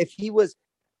more. If he was,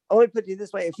 let me put it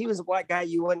this way: if he was a white guy,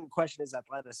 you wouldn't question his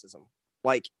athleticism.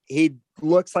 Like, he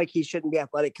looks like he shouldn't be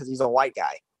athletic because he's a white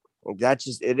guy.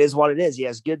 It is what it is. He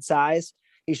has good size.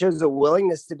 He shows a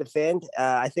willingness to defend.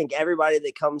 I think everybody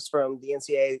that comes from the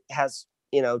NCAA has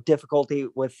difficulty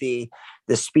with the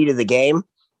speed of the game.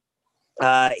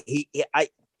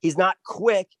 He's not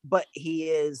quick, but he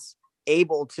is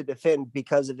able to defend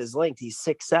because of his length. He's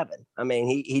 6'7". I mean,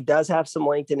 he does have some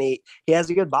length, and he has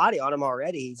a good body on him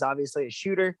already. He's obviously a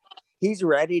shooter. He's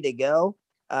ready to go.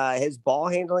 His ball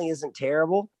handling isn't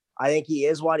terrible. I think he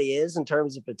is what he is in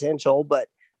terms of potential, but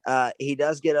he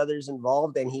does get others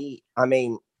involved. And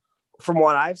from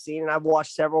what I've seen, and I've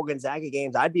watched several Gonzaga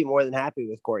games, I'd be more than happy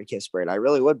with Corey Kispert. I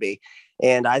really would be.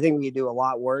 And I think we could do a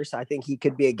lot worse. I think he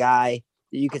could be a guy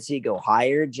that you could see go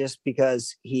higher just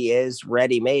because he is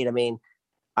ready-made. I mean,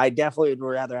 I definitely would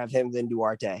rather have him than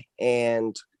Duarte.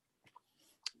 And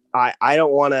I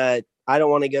don't want to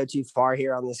go too far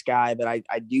here on this guy, but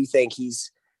I do think he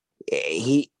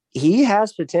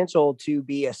has potential to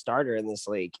be a starter in this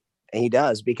league. And he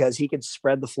does, because he could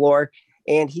spread the floor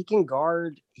and he can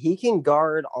guard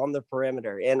on the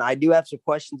perimeter. And I do have some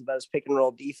questions about his pick and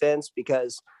roll defense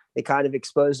because they kind of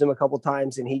exposed him a couple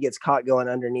times and he gets caught going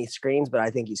underneath screens, but I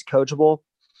think he's coachable.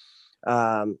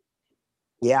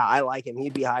 Yeah, I like him.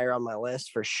 He'd be higher on my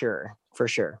list for sure. For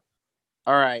sure.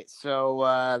 All right. So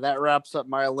that wraps up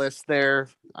my list there.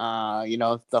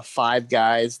 The 5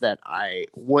 guys that I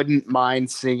wouldn't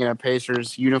mind seeing in a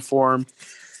Pacers uniform.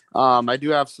 I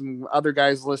do have some other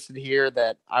guys listed here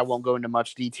that I won't go into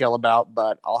much detail about,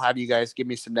 but I'll have you guys give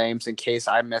me some names in case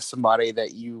I miss somebody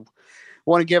that you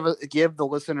want to give the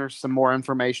listeners some more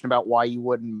information about why you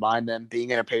wouldn't mind them being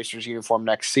in a Pacers uniform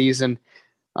next season.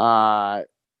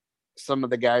 Some of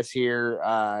the guys here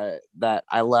that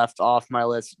I left off my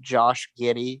list: Josh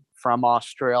Giddey from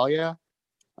Australia.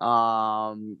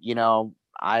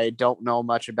 I don't know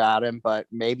much about him, but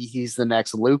maybe he's the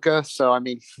next Luka. So, I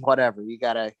mean, whatever. You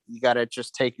gotta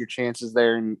just take your chances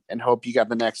there and hope you got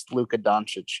the next Luka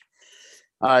Doncic.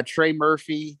 Trey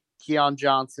Murphy, Keon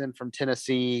Johnson from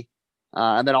Tennessee.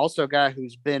 And then also a guy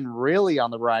who's been really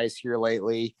on the rise here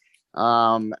lately,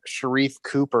 Sharif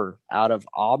Cooper out of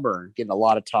Auburn, getting a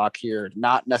lot of talk here.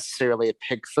 Not necessarily a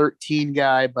pick 13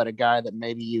 guy, but a guy that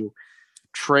maybe you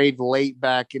trade late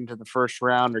back into the first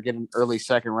round or get an early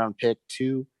second round pick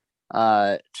to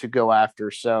go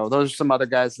after. So those are some other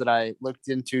guys that I looked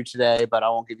into today, but I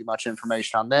won't give you much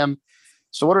information on them.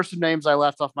 So what are some names I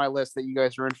left off my list that you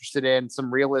guys are interested in?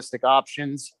 Some realistic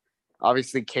options.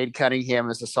 Obviously, Cade Cunningham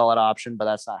is a solid option, but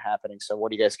that's not happening. So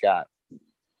what do you guys got?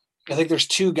 I think there's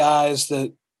 2 guys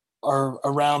that are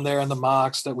around there in the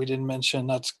mocks that we didn't mention.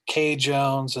 That's K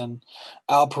Jones and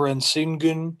Alperen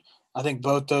Sengun. I think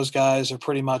both those guys are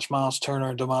pretty much Miles Turner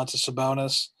and Domantas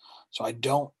Sabonis. So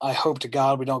I hope to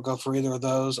God we don't go for either of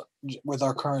those with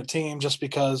our current team, just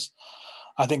because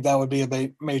I think that would be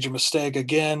a major mistake.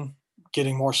 Again,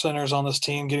 getting more centers on this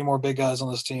team, getting more big guys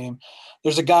on this team.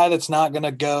 There's a guy that's not going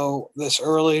to go this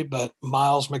early, but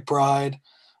Miles McBride.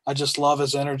 I just love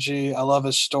his energy. I love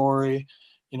his story.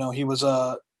 He was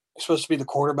supposed to be the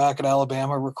quarterback at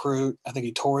Alabama recruit. I think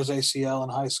he tore his ACL in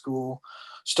high school,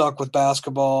 stuck with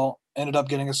basketball, ended up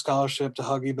getting a scholarship to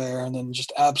Huggy Bear, and then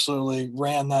just absolutely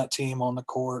ran that team on the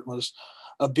court, was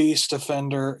a beast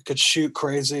defender, could shoot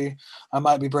crazy. I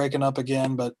might be breaking up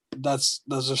again, but those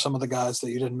are some of the guys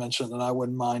that you didn't mention that I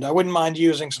wouldn't mind. I wouldn't mind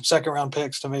using some second-round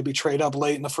picks to maybe trade up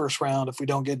late in the first round if we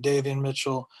don't get Davion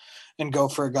Mitchell and go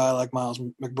for a guy like Miles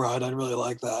McBride. I'd really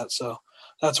like that. So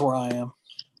that's where I am.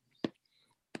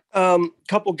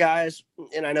 Couple guys,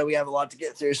 and I know we have a lot to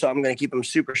get through, so I'm going to keep them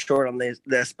super short on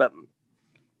this, but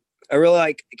I really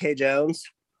like K Jones,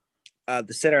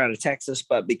 the center out of Texas,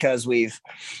 but because we've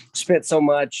spent so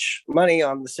much money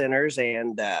on the centers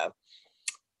and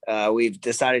we've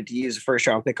decided to use a first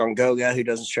round pick on Goga, who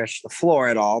doesn't stretch the floor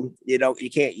at all. You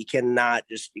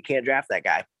can't draft that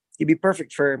guy. He'd be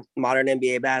perfect for modern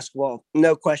NBA basketball.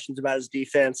 No questions about his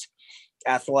defense,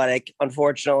 athletic.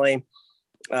 Unfortunately,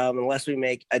 unless we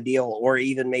make a deal or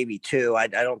even maybe 2, I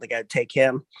don't think I'd take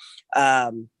him.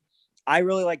 I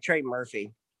really like Trey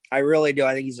Murphy. I really do.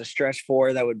 I think he's a stretch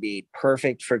 4 that would be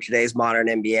perfect for today's modern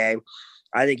NBA.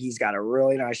 I think he's got a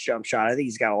really nice jump shot. I think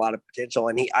he's got a lot of potential,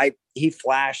 and he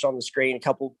flashed on the screen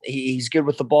he's good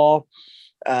with the ball.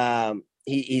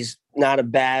 He's not a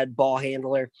bad ball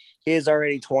handler. He is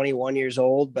already 21 years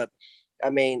old, but I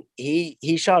mean, he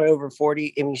shot over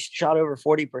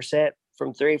 40%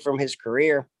 from 3 from his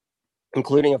career,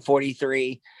 including a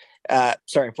 43%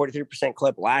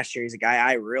 clip last year. He's a guy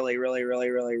I really, really, really,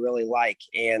 really, really like.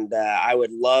 And I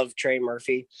would love Trey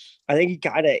Murphy. I think he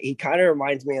kind of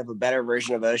reminds me of a better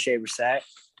version of O'Shea Brissett,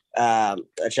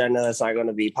 which I know that's not going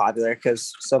to be popular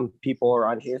because some people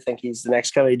around here think he's the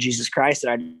next coming of Jesus Christ.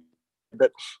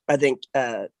 But I think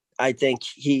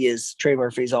Trey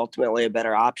Murphy's ultimately a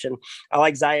better option. I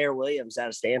like Zaire Williams out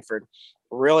of Stanford.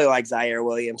 really like Zaire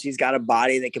Williams. He's got a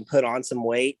body that can put on some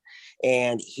weight,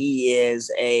 and he's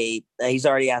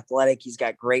already athletic. He's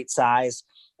got great size.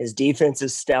 His defense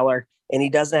is stellar, and he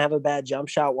doesn't have a bad jump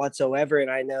shot whatsoever.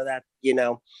 And I know that,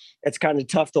 it's kind of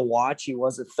tough to watch. He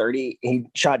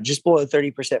shot just below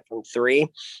 30% from three.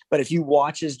 But if you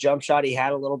watch his jump shot, he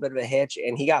had a little bit of a hitch,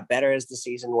 and he got better as the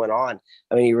season went on.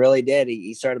 I mean, he really did.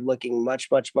 He started looking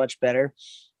much, much, much better.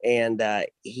 And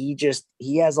he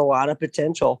has a lot of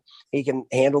potential. He can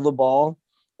handle the ball.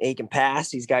 He can pass.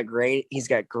 He's got great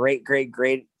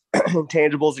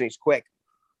intangibles, and he's quick.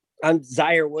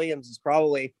 Zaire Williams is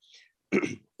probably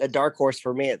a dark horse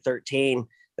for me at 13.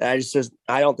 I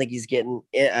don't think he's getting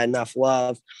enough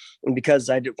love. And because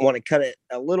I want to cut it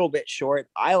a little bit short,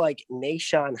 I like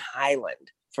Nah'Shon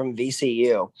Hyland from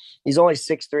VCU. He's only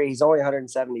 6'3". He's only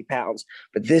 170 pounds,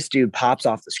 but this dude pops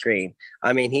off the screen.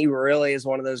 I mean, he really is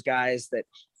one of those guys that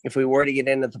if we were to get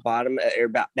in at the bottom or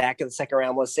back in the second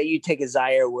round, let's say you take a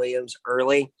Zaire Williams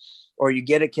early, or you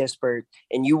get a Kispert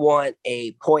and you want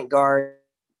a point guard.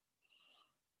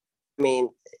 I mean,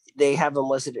 they have him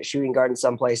listed at shooting guard in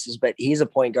some places, but he's a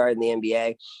point guard in the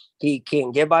NBA. He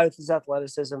can't get by with his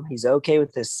athleticism. He's okay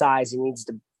with his size. He needs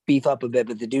to beef up a bit,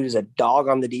 but the dude is a dog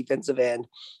on the defensive end.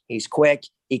 He's quick.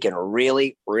 He can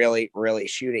really, really, really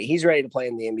shoot it. He's ready to play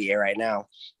in the NBA right now.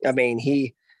 I mean,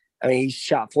 he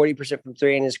shot 40% from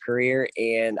three in his career,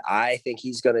 and I think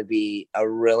he's going to be a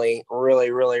really,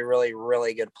 really, really, really,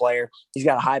 really good player. He's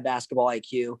got a high basketball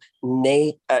IQ.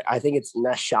 I think it's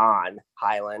Nah'Shon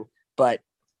Hyland, but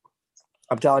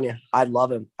I'm telling you, I'd love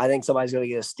him. I think somebody's going to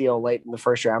get a steal late in the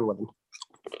first round with him.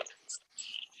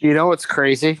 You know what's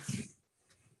crazy?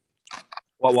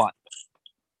 What?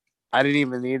 I didn't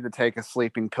even need to take a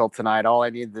sleeping pill tonight. All I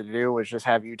needed to do was just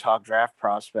have you talk draft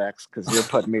prospects because you're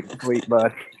putting me to sleep,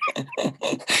 bud.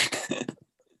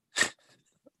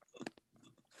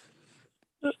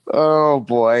 Oh,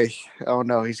 boy. Oh,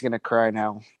 no, he's going to cry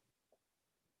now.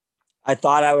 I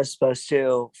thought I was supposed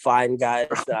to find guys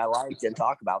that I liked and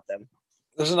talk about them.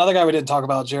 There's another guy we didn't talk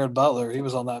about, Jared Butler. He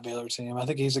was on that Baylor team. I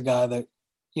think he's a guy that,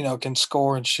 can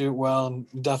score and shoot well and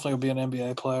definitely will be an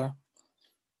NBA player.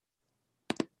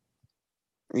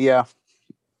 Yeah.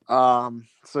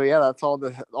 So yeah, that's all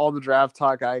the draft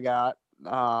talk I got.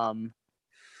 So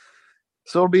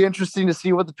it'll be interesting to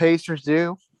see what the Pacers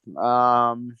do.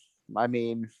 I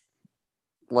mean,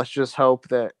 let's just hope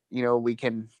that, we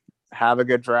can have a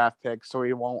good draft pick so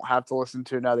we won't have to listen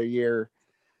to another year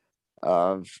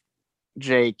of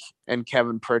Jake and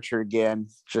Kevin Pritchard again,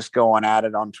 just going at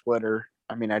it on Twitter.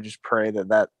 I mean, I just pray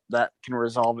that can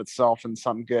resolve itself and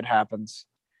something good happens.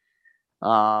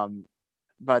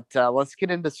 But let's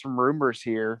get into some rumors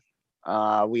here.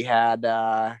 We had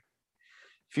a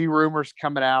few rumors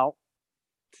coming out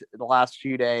the last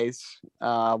few days.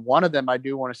 One of them I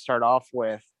do want to start off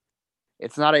with.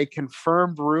 It's not a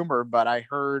confirmed rumor, but I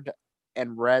heard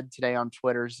and read today on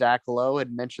Twitter, Zach Lowe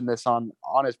had mentioned this on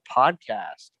his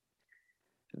podcast,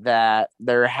 that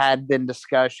there had been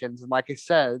discussions. And like I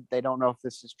said, they don't know if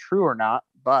this is true or not,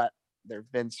 but there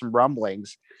have been some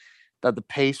rumblings that the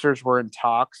Pacers were in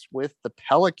talks with the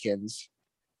Pelicans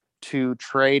to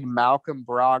trade Malcolm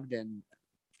Brogdon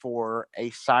for a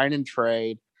sign and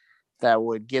trade that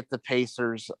would get the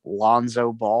Pacers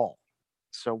Lonzo Ball.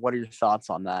 So what are your thoughts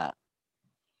on that?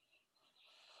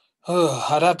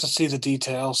 I'd have to see the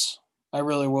details. I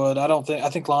really would. I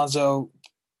think Lonzo,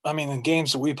 in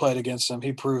games that we played against him,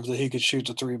 he proved that he could shoot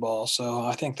the three ball. So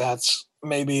I think that's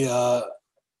maybe a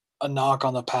knock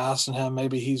on the pass in him.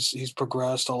 Maybe he's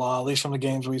progressed a lot, at least from the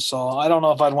games we saw. I don't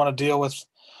know if I'd want to deal with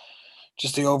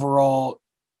just the overall,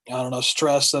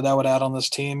 stress that would add on this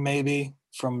team, maybe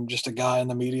from just a guy in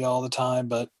the media all the time,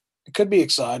 but it could be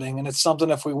exciting. And it's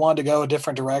something, if we wanted to go a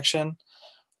different direction,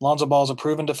 Lonzo Ball's a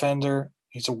proven defender.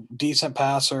 He's a decent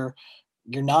passer.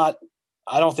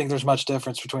 I don't think there's much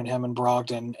difference between him and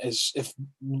Brogdon if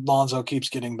Lonzo keeps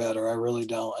getting better. I really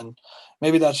don't. And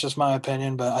maybe that's just my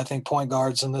opinion, but I think point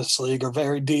guards in this league are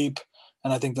very deep,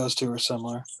 and I think those two are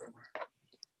similar.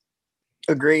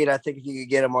 Agreed. I think if you could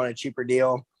get him on a cheaper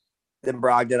deal than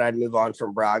Brogdon, I'd move on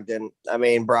from Brogdon.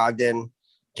 Brogdon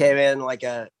came in like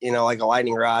a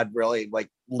lightning rod, really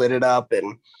lit it up.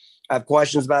 And I have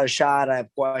questions about his shot. I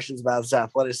have questions about his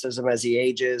athleticism as he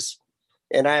ages.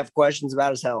 And I have questions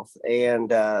about his health.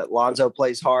 And Lonzo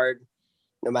plays hard,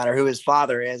 no matter who his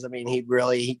father is.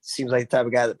 He seems like the type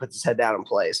of guy that puts his head down and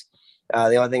plays.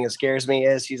 The only thing that scares me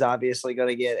is he's obviously going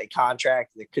to get a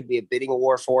contract. There could be a bidding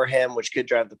war for him, which could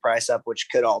drive the price up, which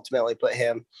could ultimately put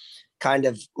him kind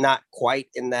of not quite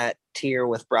in that tier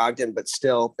with Brogdon, but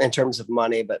still in terms of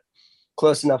money. But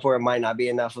close enough where it might not be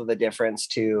enough of a difference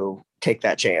to take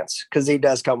that chance, because he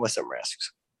does come with some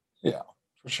risks. Yeah,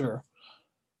 for sure.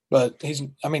 But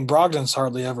Brogdon's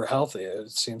hardly ever healthy, it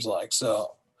seems like.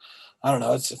 So I don't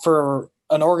know. It's for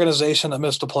an organization that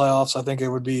missed the playoffs, I think it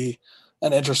would be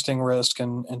an interesting risk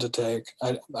and to take.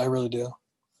 I really do.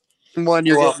 When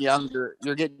you're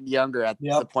getting younger at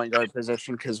the point guard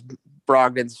position, because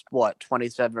Brogdon's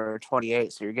 27 or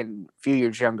 28, so you're getting a few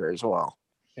years younger as well.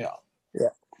 Yeah.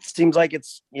 Seems like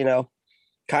it's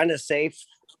kind of safe.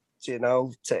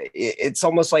 It's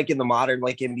almost like in the modern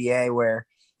NBA where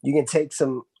you can take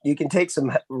some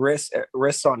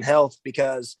risks on health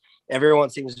because everyone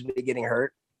seems to be getting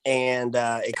hurt, and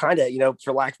it kind of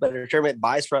for lack of a better term, it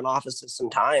buys front offices some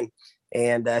time.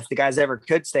 And if the guys ever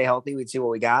could stay healthy, we'd see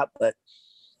what we got. But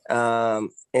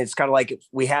it's kind of like if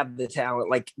we have the talent,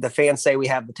 like the fans say we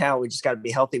have the talent, we just got to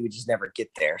be healthy. We just never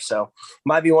get there. So it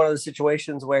might be one of the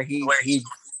situations where he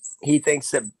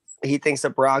thinks that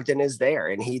Brogdon is there,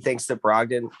 and he thinks that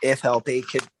Brogdon, if healthy,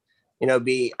 could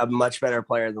be a much better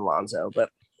player than Lonzo. But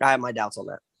I have my doubts on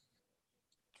that.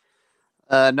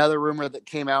 Another rumor that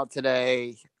came out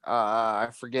today,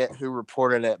 I forget who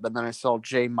reported it, but then I saw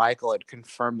J. Michael had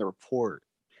confirmed the report,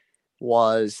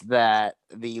 was that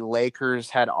the Lakers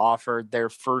had offered their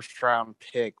first-round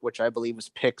pick, which I believe was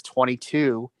pick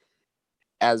 22,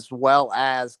 as well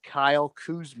as Kyle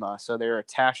Kuzma. So they're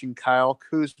attaching Kyle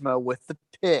Kuzma with the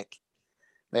pick.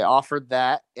 They offered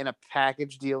that in a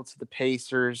package deal to the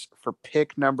Pacers for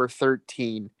pick number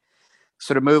 13.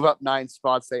 So to move up 9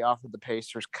 spots, they offered the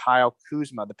Pacers Kyle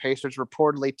Kuzma. The Pacers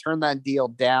reportedly turned that deal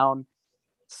down,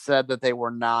 said that they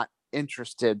were not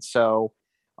interested. So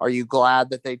are you glad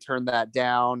that they turned that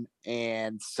down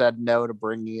and said no to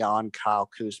bringing on Kyle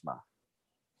Kuzma?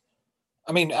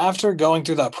 After going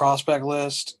through that prospect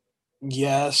list,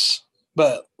 yes.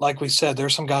 But like we said,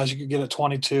 there's some guys you could get at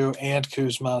 22 and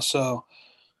Kuzma. So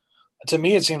to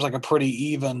me, it seems like a pretty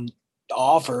even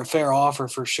offer, a fair offer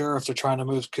for sure if they're trying to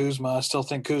move Kuzma. I still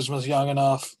think Kuzma's young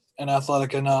enough and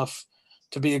athletic enough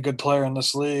to be a good player in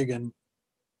this league.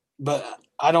 But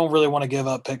I don't really want to give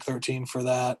up pick 13 for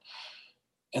that.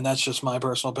 And that's just my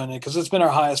personal opinion, because it's been our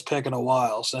highest pick in a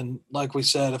while. And like we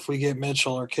said, if we get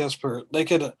Mitchell or Kispert, they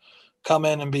could come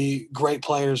in and be great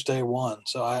players day one.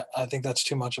 So I think that's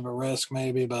too much of a risk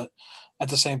maybe, but at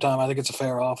the same time, I think it's a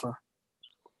fair offer.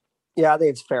 Yeah, I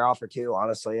think it's a fair offer too,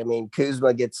 honestly.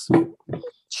 Kuzma gets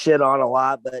shit on a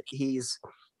lot, but he's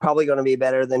probably going to be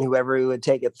better than whoever who would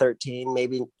take at 13.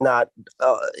 Maybe not,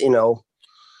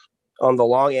 on the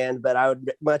long end, but I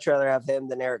would much rather have him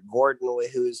than Eric Gordon,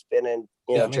 who's been in,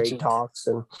 trade talks.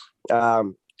 And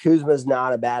Kuzma's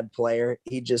not a bad player.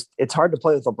 It's hard to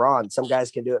play with LeBron. Some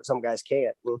guys can do it, some guys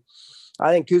can't. And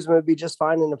I think Kuzma would be just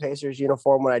fine in the Pacers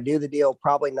uniform. When I do the deal,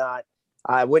 probably not.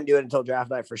 I wouldn't do it until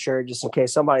draft night for sure, just in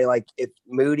case somebody, like if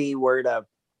Moody were to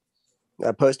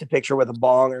post a picture with a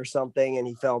bong or something and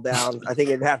he fell down, I think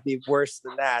it'd have to be worse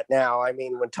than that now.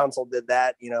 When Tunsil did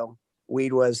that,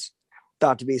 weed was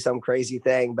thought to be some crazy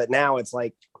thing, but now it's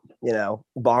like,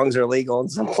 bongs are legal in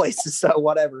some places, so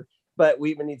whatever. But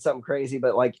we even need something crazy.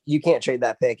 But like, you can't trade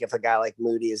that pick if a guy like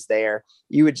Moody is there.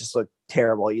 You would just look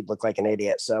terrible. You'd look like an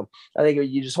idiot. So I think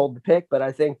you just hold the pick. But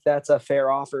I think that's a fair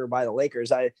offer by the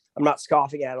Lakers. I'm not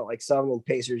scoffing at it like some in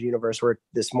Pacers universe were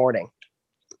this morning.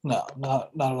 No, not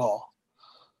at all.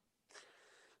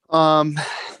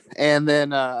 And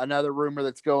then another rumor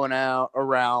that's going out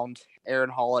around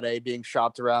Aaron Holiday being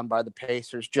shopped around by the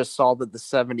Pacers. Just saw that the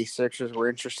 76ers were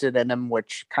interested in him,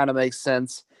 which kind of makes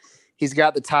sense. He's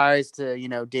got the ties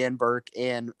to, Dan Burke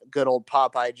and good old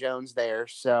Popeye Jones there.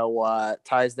 So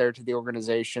ties there to the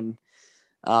organization.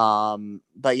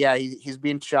 But yeah, he's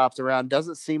being shopped around.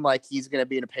 Doesn't seem like he's going to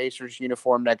be in a Pacers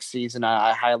uniform next season.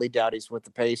 I highly doubt he's with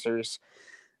the Pacers.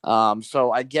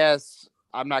 So I guess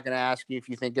I'm not going to ask you if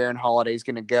you think Aaron Holiday is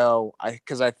going to go,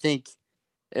 because I think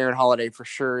Aaron Holiday for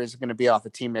sure is going to be off the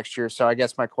team next year. So I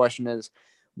guess my question is,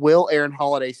 will Aaron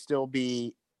Holiday still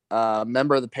be a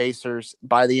member of the Pacers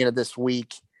by the end of this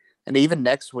week and even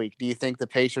next week? Do you think the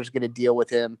Pacers are going to deal with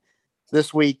him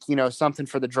this week, something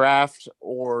for the draft,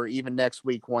 or even next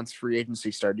week once free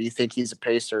agency starts? Do you think he's a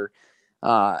Pacer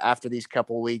after these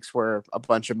couple of weeks where a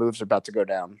bunch of moves are about to go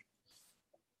down?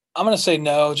 I'm going to say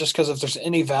no, just because if there's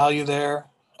any value there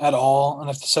at all, and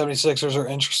if the 76ers are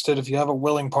interested, if you have a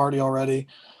willing party already,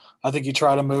 I think you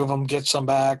try to move him, get some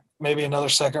back, maybe another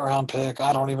second-round pick.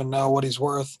 I don't even know what he's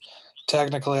worth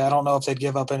technically. I don't know if they'd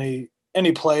give up any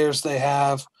players they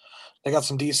have. They got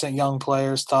some decent young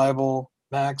players, Thibault,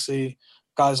 Maxey,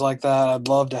 guys like that I'd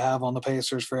love to have on the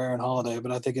Pacers for Aaron Holiday,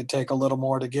 but I think it'd take a little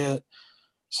more to get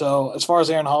So as far as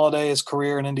Aaron Holiday, his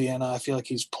career in Indiana, I feel like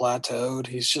he's plateaued.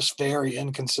 He's just very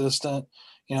inconsistent.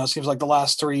 It seems like the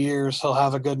last 3 years he'll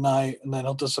have a good night and then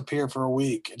he'll disappear for a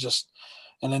week.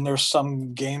 And then there's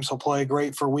some games he'll play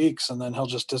great for weeks and then he'll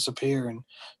just disappear and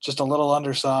just a little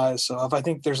undersized. So if I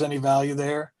think there's any value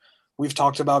there, we've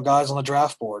talked about guys on the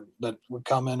draft board that would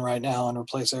come in right now and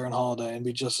replace Aaron Holiday and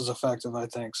be just as effective, I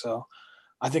think. So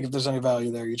I think if there's any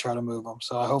value there, you try to move him.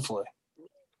 So hopefully.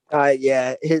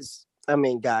 Yeah, he's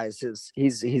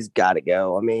got to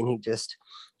go. I mean,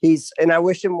 and I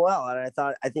wish him well. And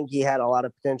I think he had a lot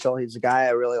of potential. He's a guy I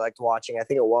really liked watching. I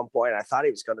think at one point I thought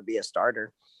he was going to be a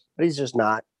starter, but he's just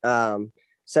not.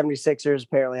 76ers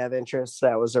apparently have interest.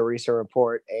 That was a recent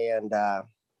report. And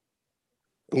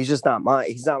he's just not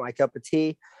he's not my cup of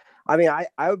tea. I mean,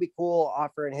 I would be cool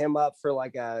offering him up for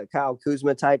like a Kyle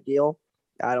Kuzma type deal.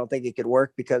 I don't think it could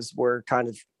work because we're kind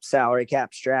of salary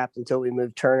cap strapped until we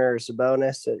move Turner or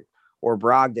Sabonis or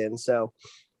Brogdon. So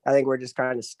I think we're just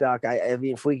kind of stuck. I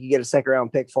mean, if we could get a second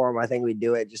round pick for him, I think we'd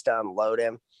do it just to unload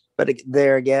him. But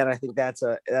there again, I think that's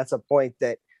a point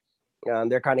that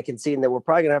they're kind of conceding that we're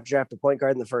probably going to have to draft a point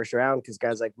guard in the first round because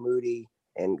guys like Moody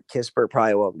and Kispert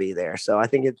probably won't be there. So I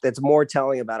think it's more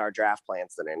telling about our draft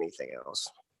plans than anything else.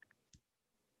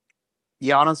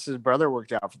 Giannis's brother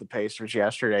worked out for the Pacers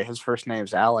yesterday. His first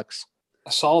name's Alex. I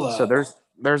saw that. So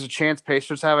there's a chance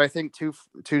Pacers have, I think,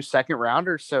 two second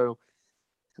rounders. So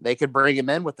they could bring him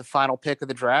in with the final pick of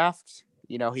the draft.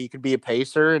 He could be a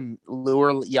Pacer and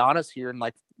lure Giannis here in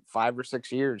like 5 or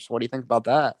 6 years. What do you think about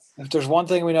that? If there's one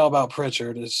thing we know about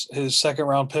Pritchard is his second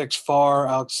round picks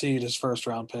far exceed his first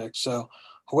round picks. So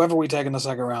whoever we take in the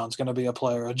second round is going to be a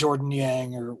player, a Jordan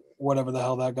Yang or whatever the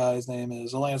hell that guy's name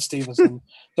is, a Lance Stevenson.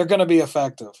 They're going to be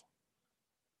effective.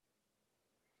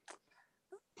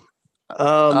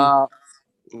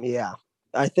 Yeah,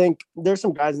 I think there's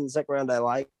some guys in the second round I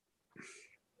like.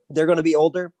 They're going to be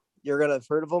older. You're going to have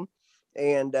heard of them.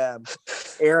 And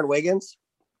Aaron Wiggins.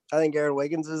 I think Aaron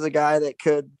Wiggins is a guy that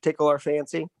could tickle our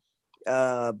fancy.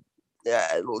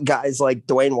 Guys like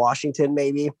Dwayne Washington,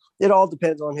 maybe. It all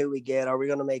depends on who we get. Are we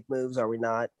going to make moves? Are we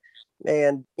not?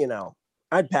 And,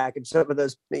 I'd package some of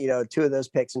those, 2 of those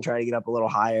picks and try to get up a little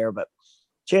higher. But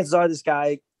chances are this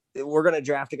guy, we're going to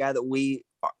draft a guy that we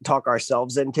talk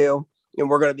ourselves into, and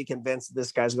we're going to be convinced that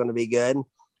this guy's going to be good.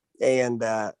 And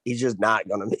he's just not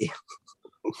going to be.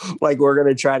 Like, we're going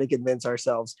to try to convince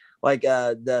ourselves. Like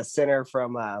the center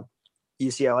from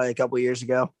UCLA a couple years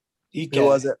ago. Ike. Who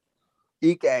was it?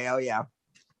 Ike. Oh, yeah.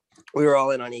 We were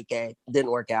all in on Ike.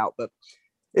 Didn't work out, but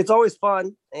it's always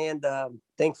fun. And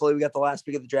thankfully, we got the last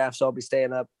pick of the draft, so I'll be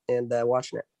staying up and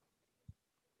watching it.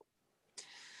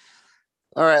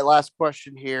 All right, last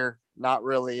question here. Not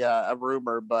really a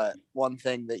rumor, but one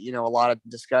thing that, a lot of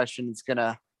discussion is going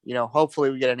to, hopefully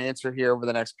we get an answer here over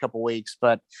the next couple weeks.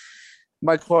 But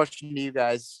my question to you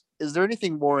guys, is there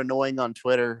anything more annoying on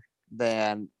Twitter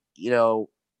than,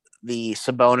 the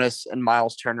Sabonis and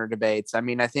Miles Turner debates? I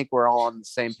mean, I think we're all on the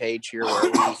same page here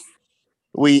where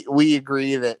we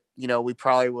agree that, we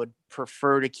probably would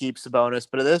prefer to keep Sabonis,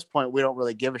 but at this point we don't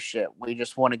really give a shit. We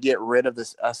just want to get rid of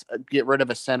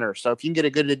a center. So if you can get a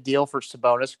good deal for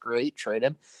Sabonis, great, trade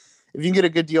him. If you can get a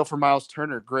good deal for Miles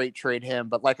Turner, great, trade him.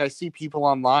 But like I see people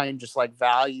online just like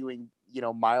valuing,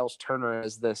 Miles Turner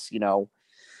as this,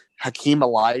 Hakeem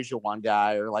Olajuwon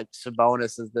guy, or like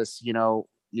Sabonis as this,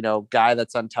 guy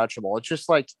that's untouchable. It's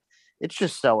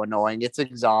just so annoying. It's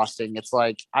exhausting. It's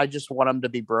like, I just want them to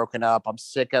be broken up. I'm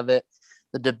sick of it.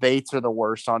 The debates are the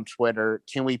worst on Twitter.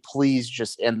 Can we please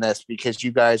just end this? Because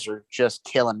you guys are just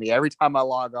killing me. Every time I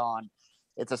log on,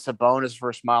 it's a Sabonis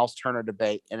versus Miles Turner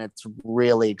debate, and it's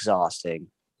really exhausting.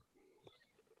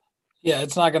 Yeah,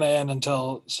 it's not going to end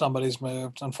until somebody's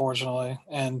moved, unfortunately.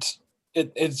 And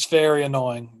it's very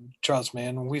annoying. Trust me.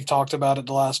 And we've talked about it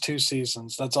the last 2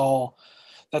 seasons.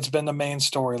 That's been the main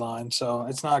storyline. So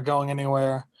it's not going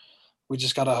anywhere. We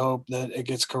just got to hope that it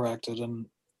gets corrected.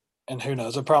 And who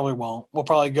knows? It probably won't. We'll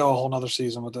probably go a whole nother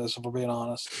season with this, if we're being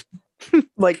honest.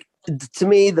 Like, to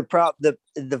me,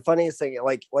 the funniest thing,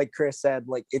 like Chris said,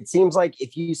 like, it seems like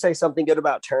if you say something good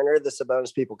about Turner, the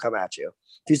Sabonis people come at you.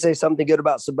 If you say something good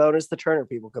about Sabonis, the Turner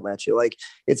people come at you. Like,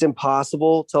 it's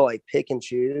impossible to like pick and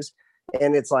choose.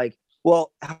 And it's like,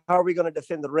 well, how are we going to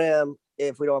defend the rim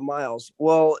if we don't have Miles?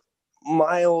 Well,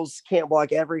 Miles can't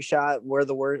block every shot. We're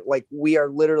the worst. Like, we are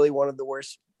literally one of the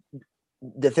worst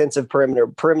defensive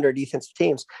perimeter defensive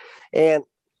teams. And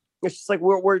it's just like,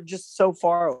 we're just so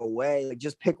far away. Like,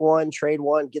 just pick one, trade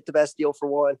one, get the best deal for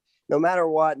one. No matter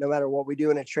what we do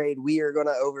in a trade, we are going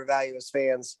to overvalue as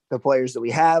fans the players that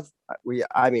we have. We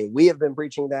have been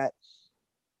preaching that.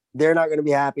 they're not going to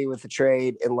be happy with the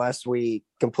trade unless we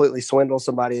completely swindle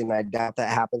somebody, and I doubt that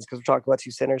happens because we're talking about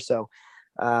 2 centers. So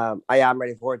I'm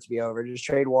ready for it to be over. Just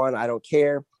trade one. I don't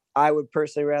care. I would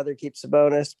personally rather keep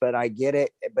Sabonis, but I get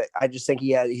it. But I just think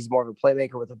he's more of a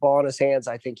playmaker with the ball in his hands.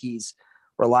 I think he's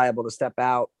reliable to step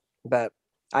out. But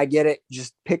I get it.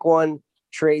 Just pick one,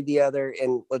 trade the other,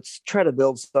 and let's try to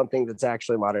build something that's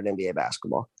actually modern NBA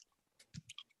basketball.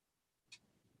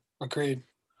 Agreed.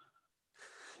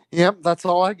 Yep, that's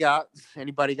all I got.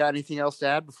 Anybody got anything else to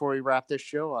add before we wrap this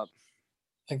show up?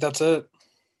 I think that's it.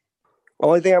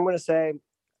 Only thing I'm going to say,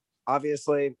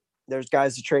 obviously, there's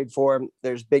guys to trade for him.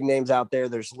 There's big names out there.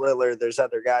 There's Lillard. There's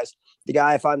other guys. The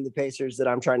guy, if I'm the Pacers, that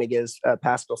I'm trying to get is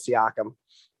Pascal Siakam,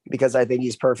 because I think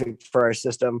he's perfect for our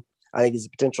system. I think he's a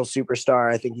potential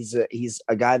superstar. I think he's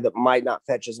a guy that might not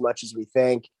fetch as much as we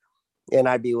think, and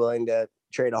I'd be willing to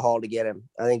trade a haul to get him.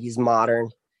 I think he's modern.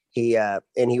 He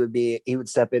would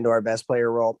step into our best player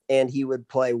role, and he would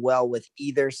play well with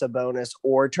either Sabonis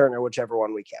or Turner, whichever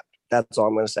one we kept. That's all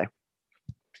I'm going to say.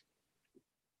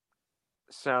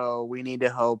 So we need to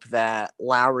hope that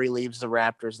Lowry leaves the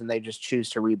Raptors and they just choose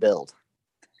to rebuild.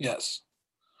 Yes.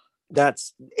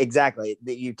 That's exactly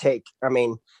that you take. I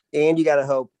mean, and you got to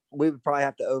hope we would probably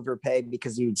have to overpay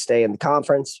because he would stay in the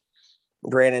conference.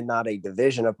 Granted, not a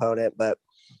division opponent, but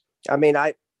I mean,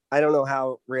 I don't know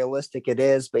how realistic it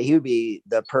is, but he would be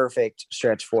the perfect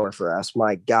stretch for us.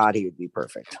 My God, he would be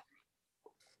perfect.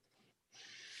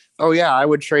 Oh yeah, I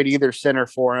would trade either center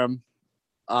for him.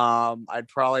 Do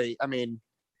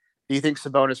you think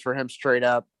Sabonis for him straight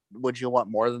up? Would you want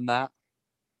more than that?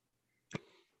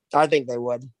 I think they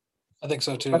would. I think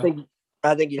so too.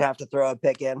 I think you'd have to throw a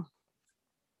pick in,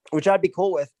 which I'd be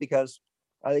cool with because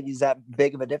I think he's that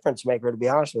big of a difference maker, to be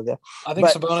honest with you. I think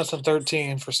Sabonis at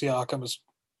 13 for Siakam is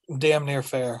damn near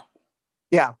fair.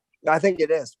 Yeah, I think it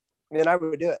is. And I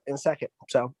would do it in a second.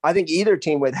 So I think either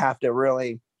team would have to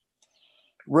really,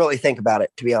 really think about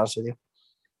it, to be honest with you.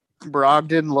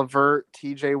 Brogdon, LeVert,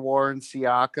 TJ Warren,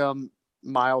 Siakam,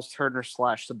 Miles Turner /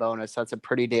 Sabonis. That's a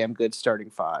pretty damn good starting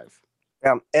 5.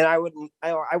 Yeah, and I wouldn't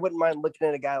mind looking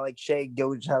at a guy like Shai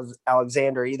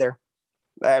Gilgeous-Alexander either.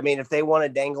 I mean, if they want to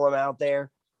dangle him out there,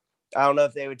 I don't know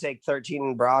if they would take 13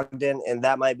 in Brogdon, and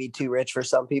that might be too rich for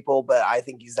some people, but I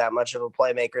think he's that much of a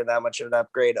playmaker, that much of an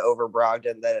upgrade over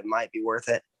Brogdon that it might be worth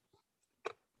it.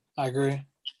 I agree.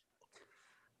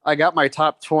 I got my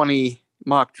top 20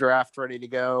 mock draft ready to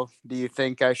go. Do you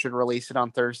think I should release it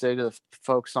on Thursday to the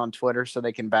folks on Twitter so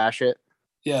they can bash it?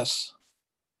 Yes.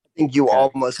 I think you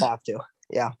almost have to.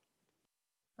 Yeah.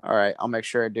 All right. I'll make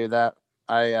sure I do that.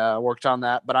 I worked on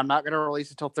that, but I'm not going to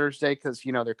release it till Thursday because,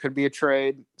 there could be a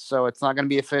trade. So it's not going to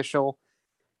be official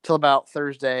till about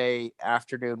Thursday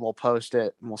afternoon. We'll post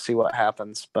it and we'll see what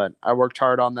happens. But I worked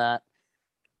hard on that.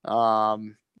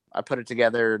 I put it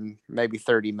together in maybe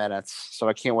 30 minutes, so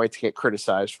I can't wait to get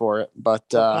criticized for it. But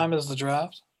what time is the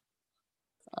draft?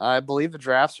 I believe the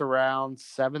draft's around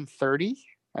 7:30.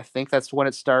 I think that's when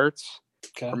it starts.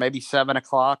 Okay. Or maybe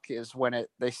 7:00 is when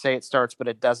they say it starts, but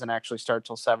it doesn't actually start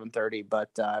till 7:30.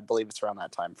 But I believe it's around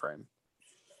that time frame.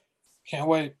 Can't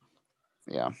wait.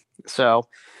 Yeah. So,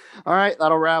 all right,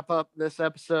 that'll wrap up this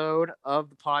episode of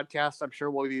the podcast. I'm sure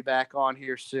we'll be back on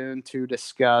here soon to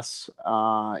discuss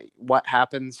what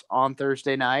happens on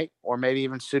Thursday night, or maybe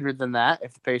even sooner than that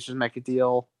if the Pacers make a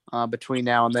deal between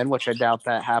now and then, which I doubt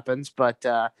that happens. But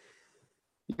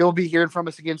you'll be hearing from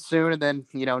us again soon. And then,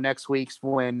 next week's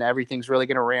when everything's really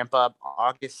going to ramp up.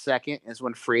 August 2nd is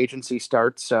when free agency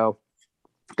starts. So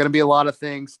going to be a lot of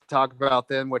things to talk about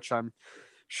then, which I'm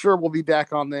sure we'll be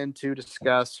back on then to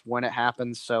discuss when it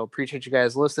happens. So appreciate you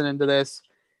guys listening to this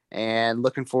and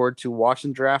looking forward to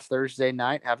watching draft Thursday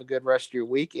night. Have a good rest of your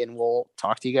week, and we'll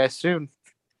talk to you guys soon.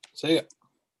 See ya.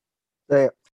 See ya.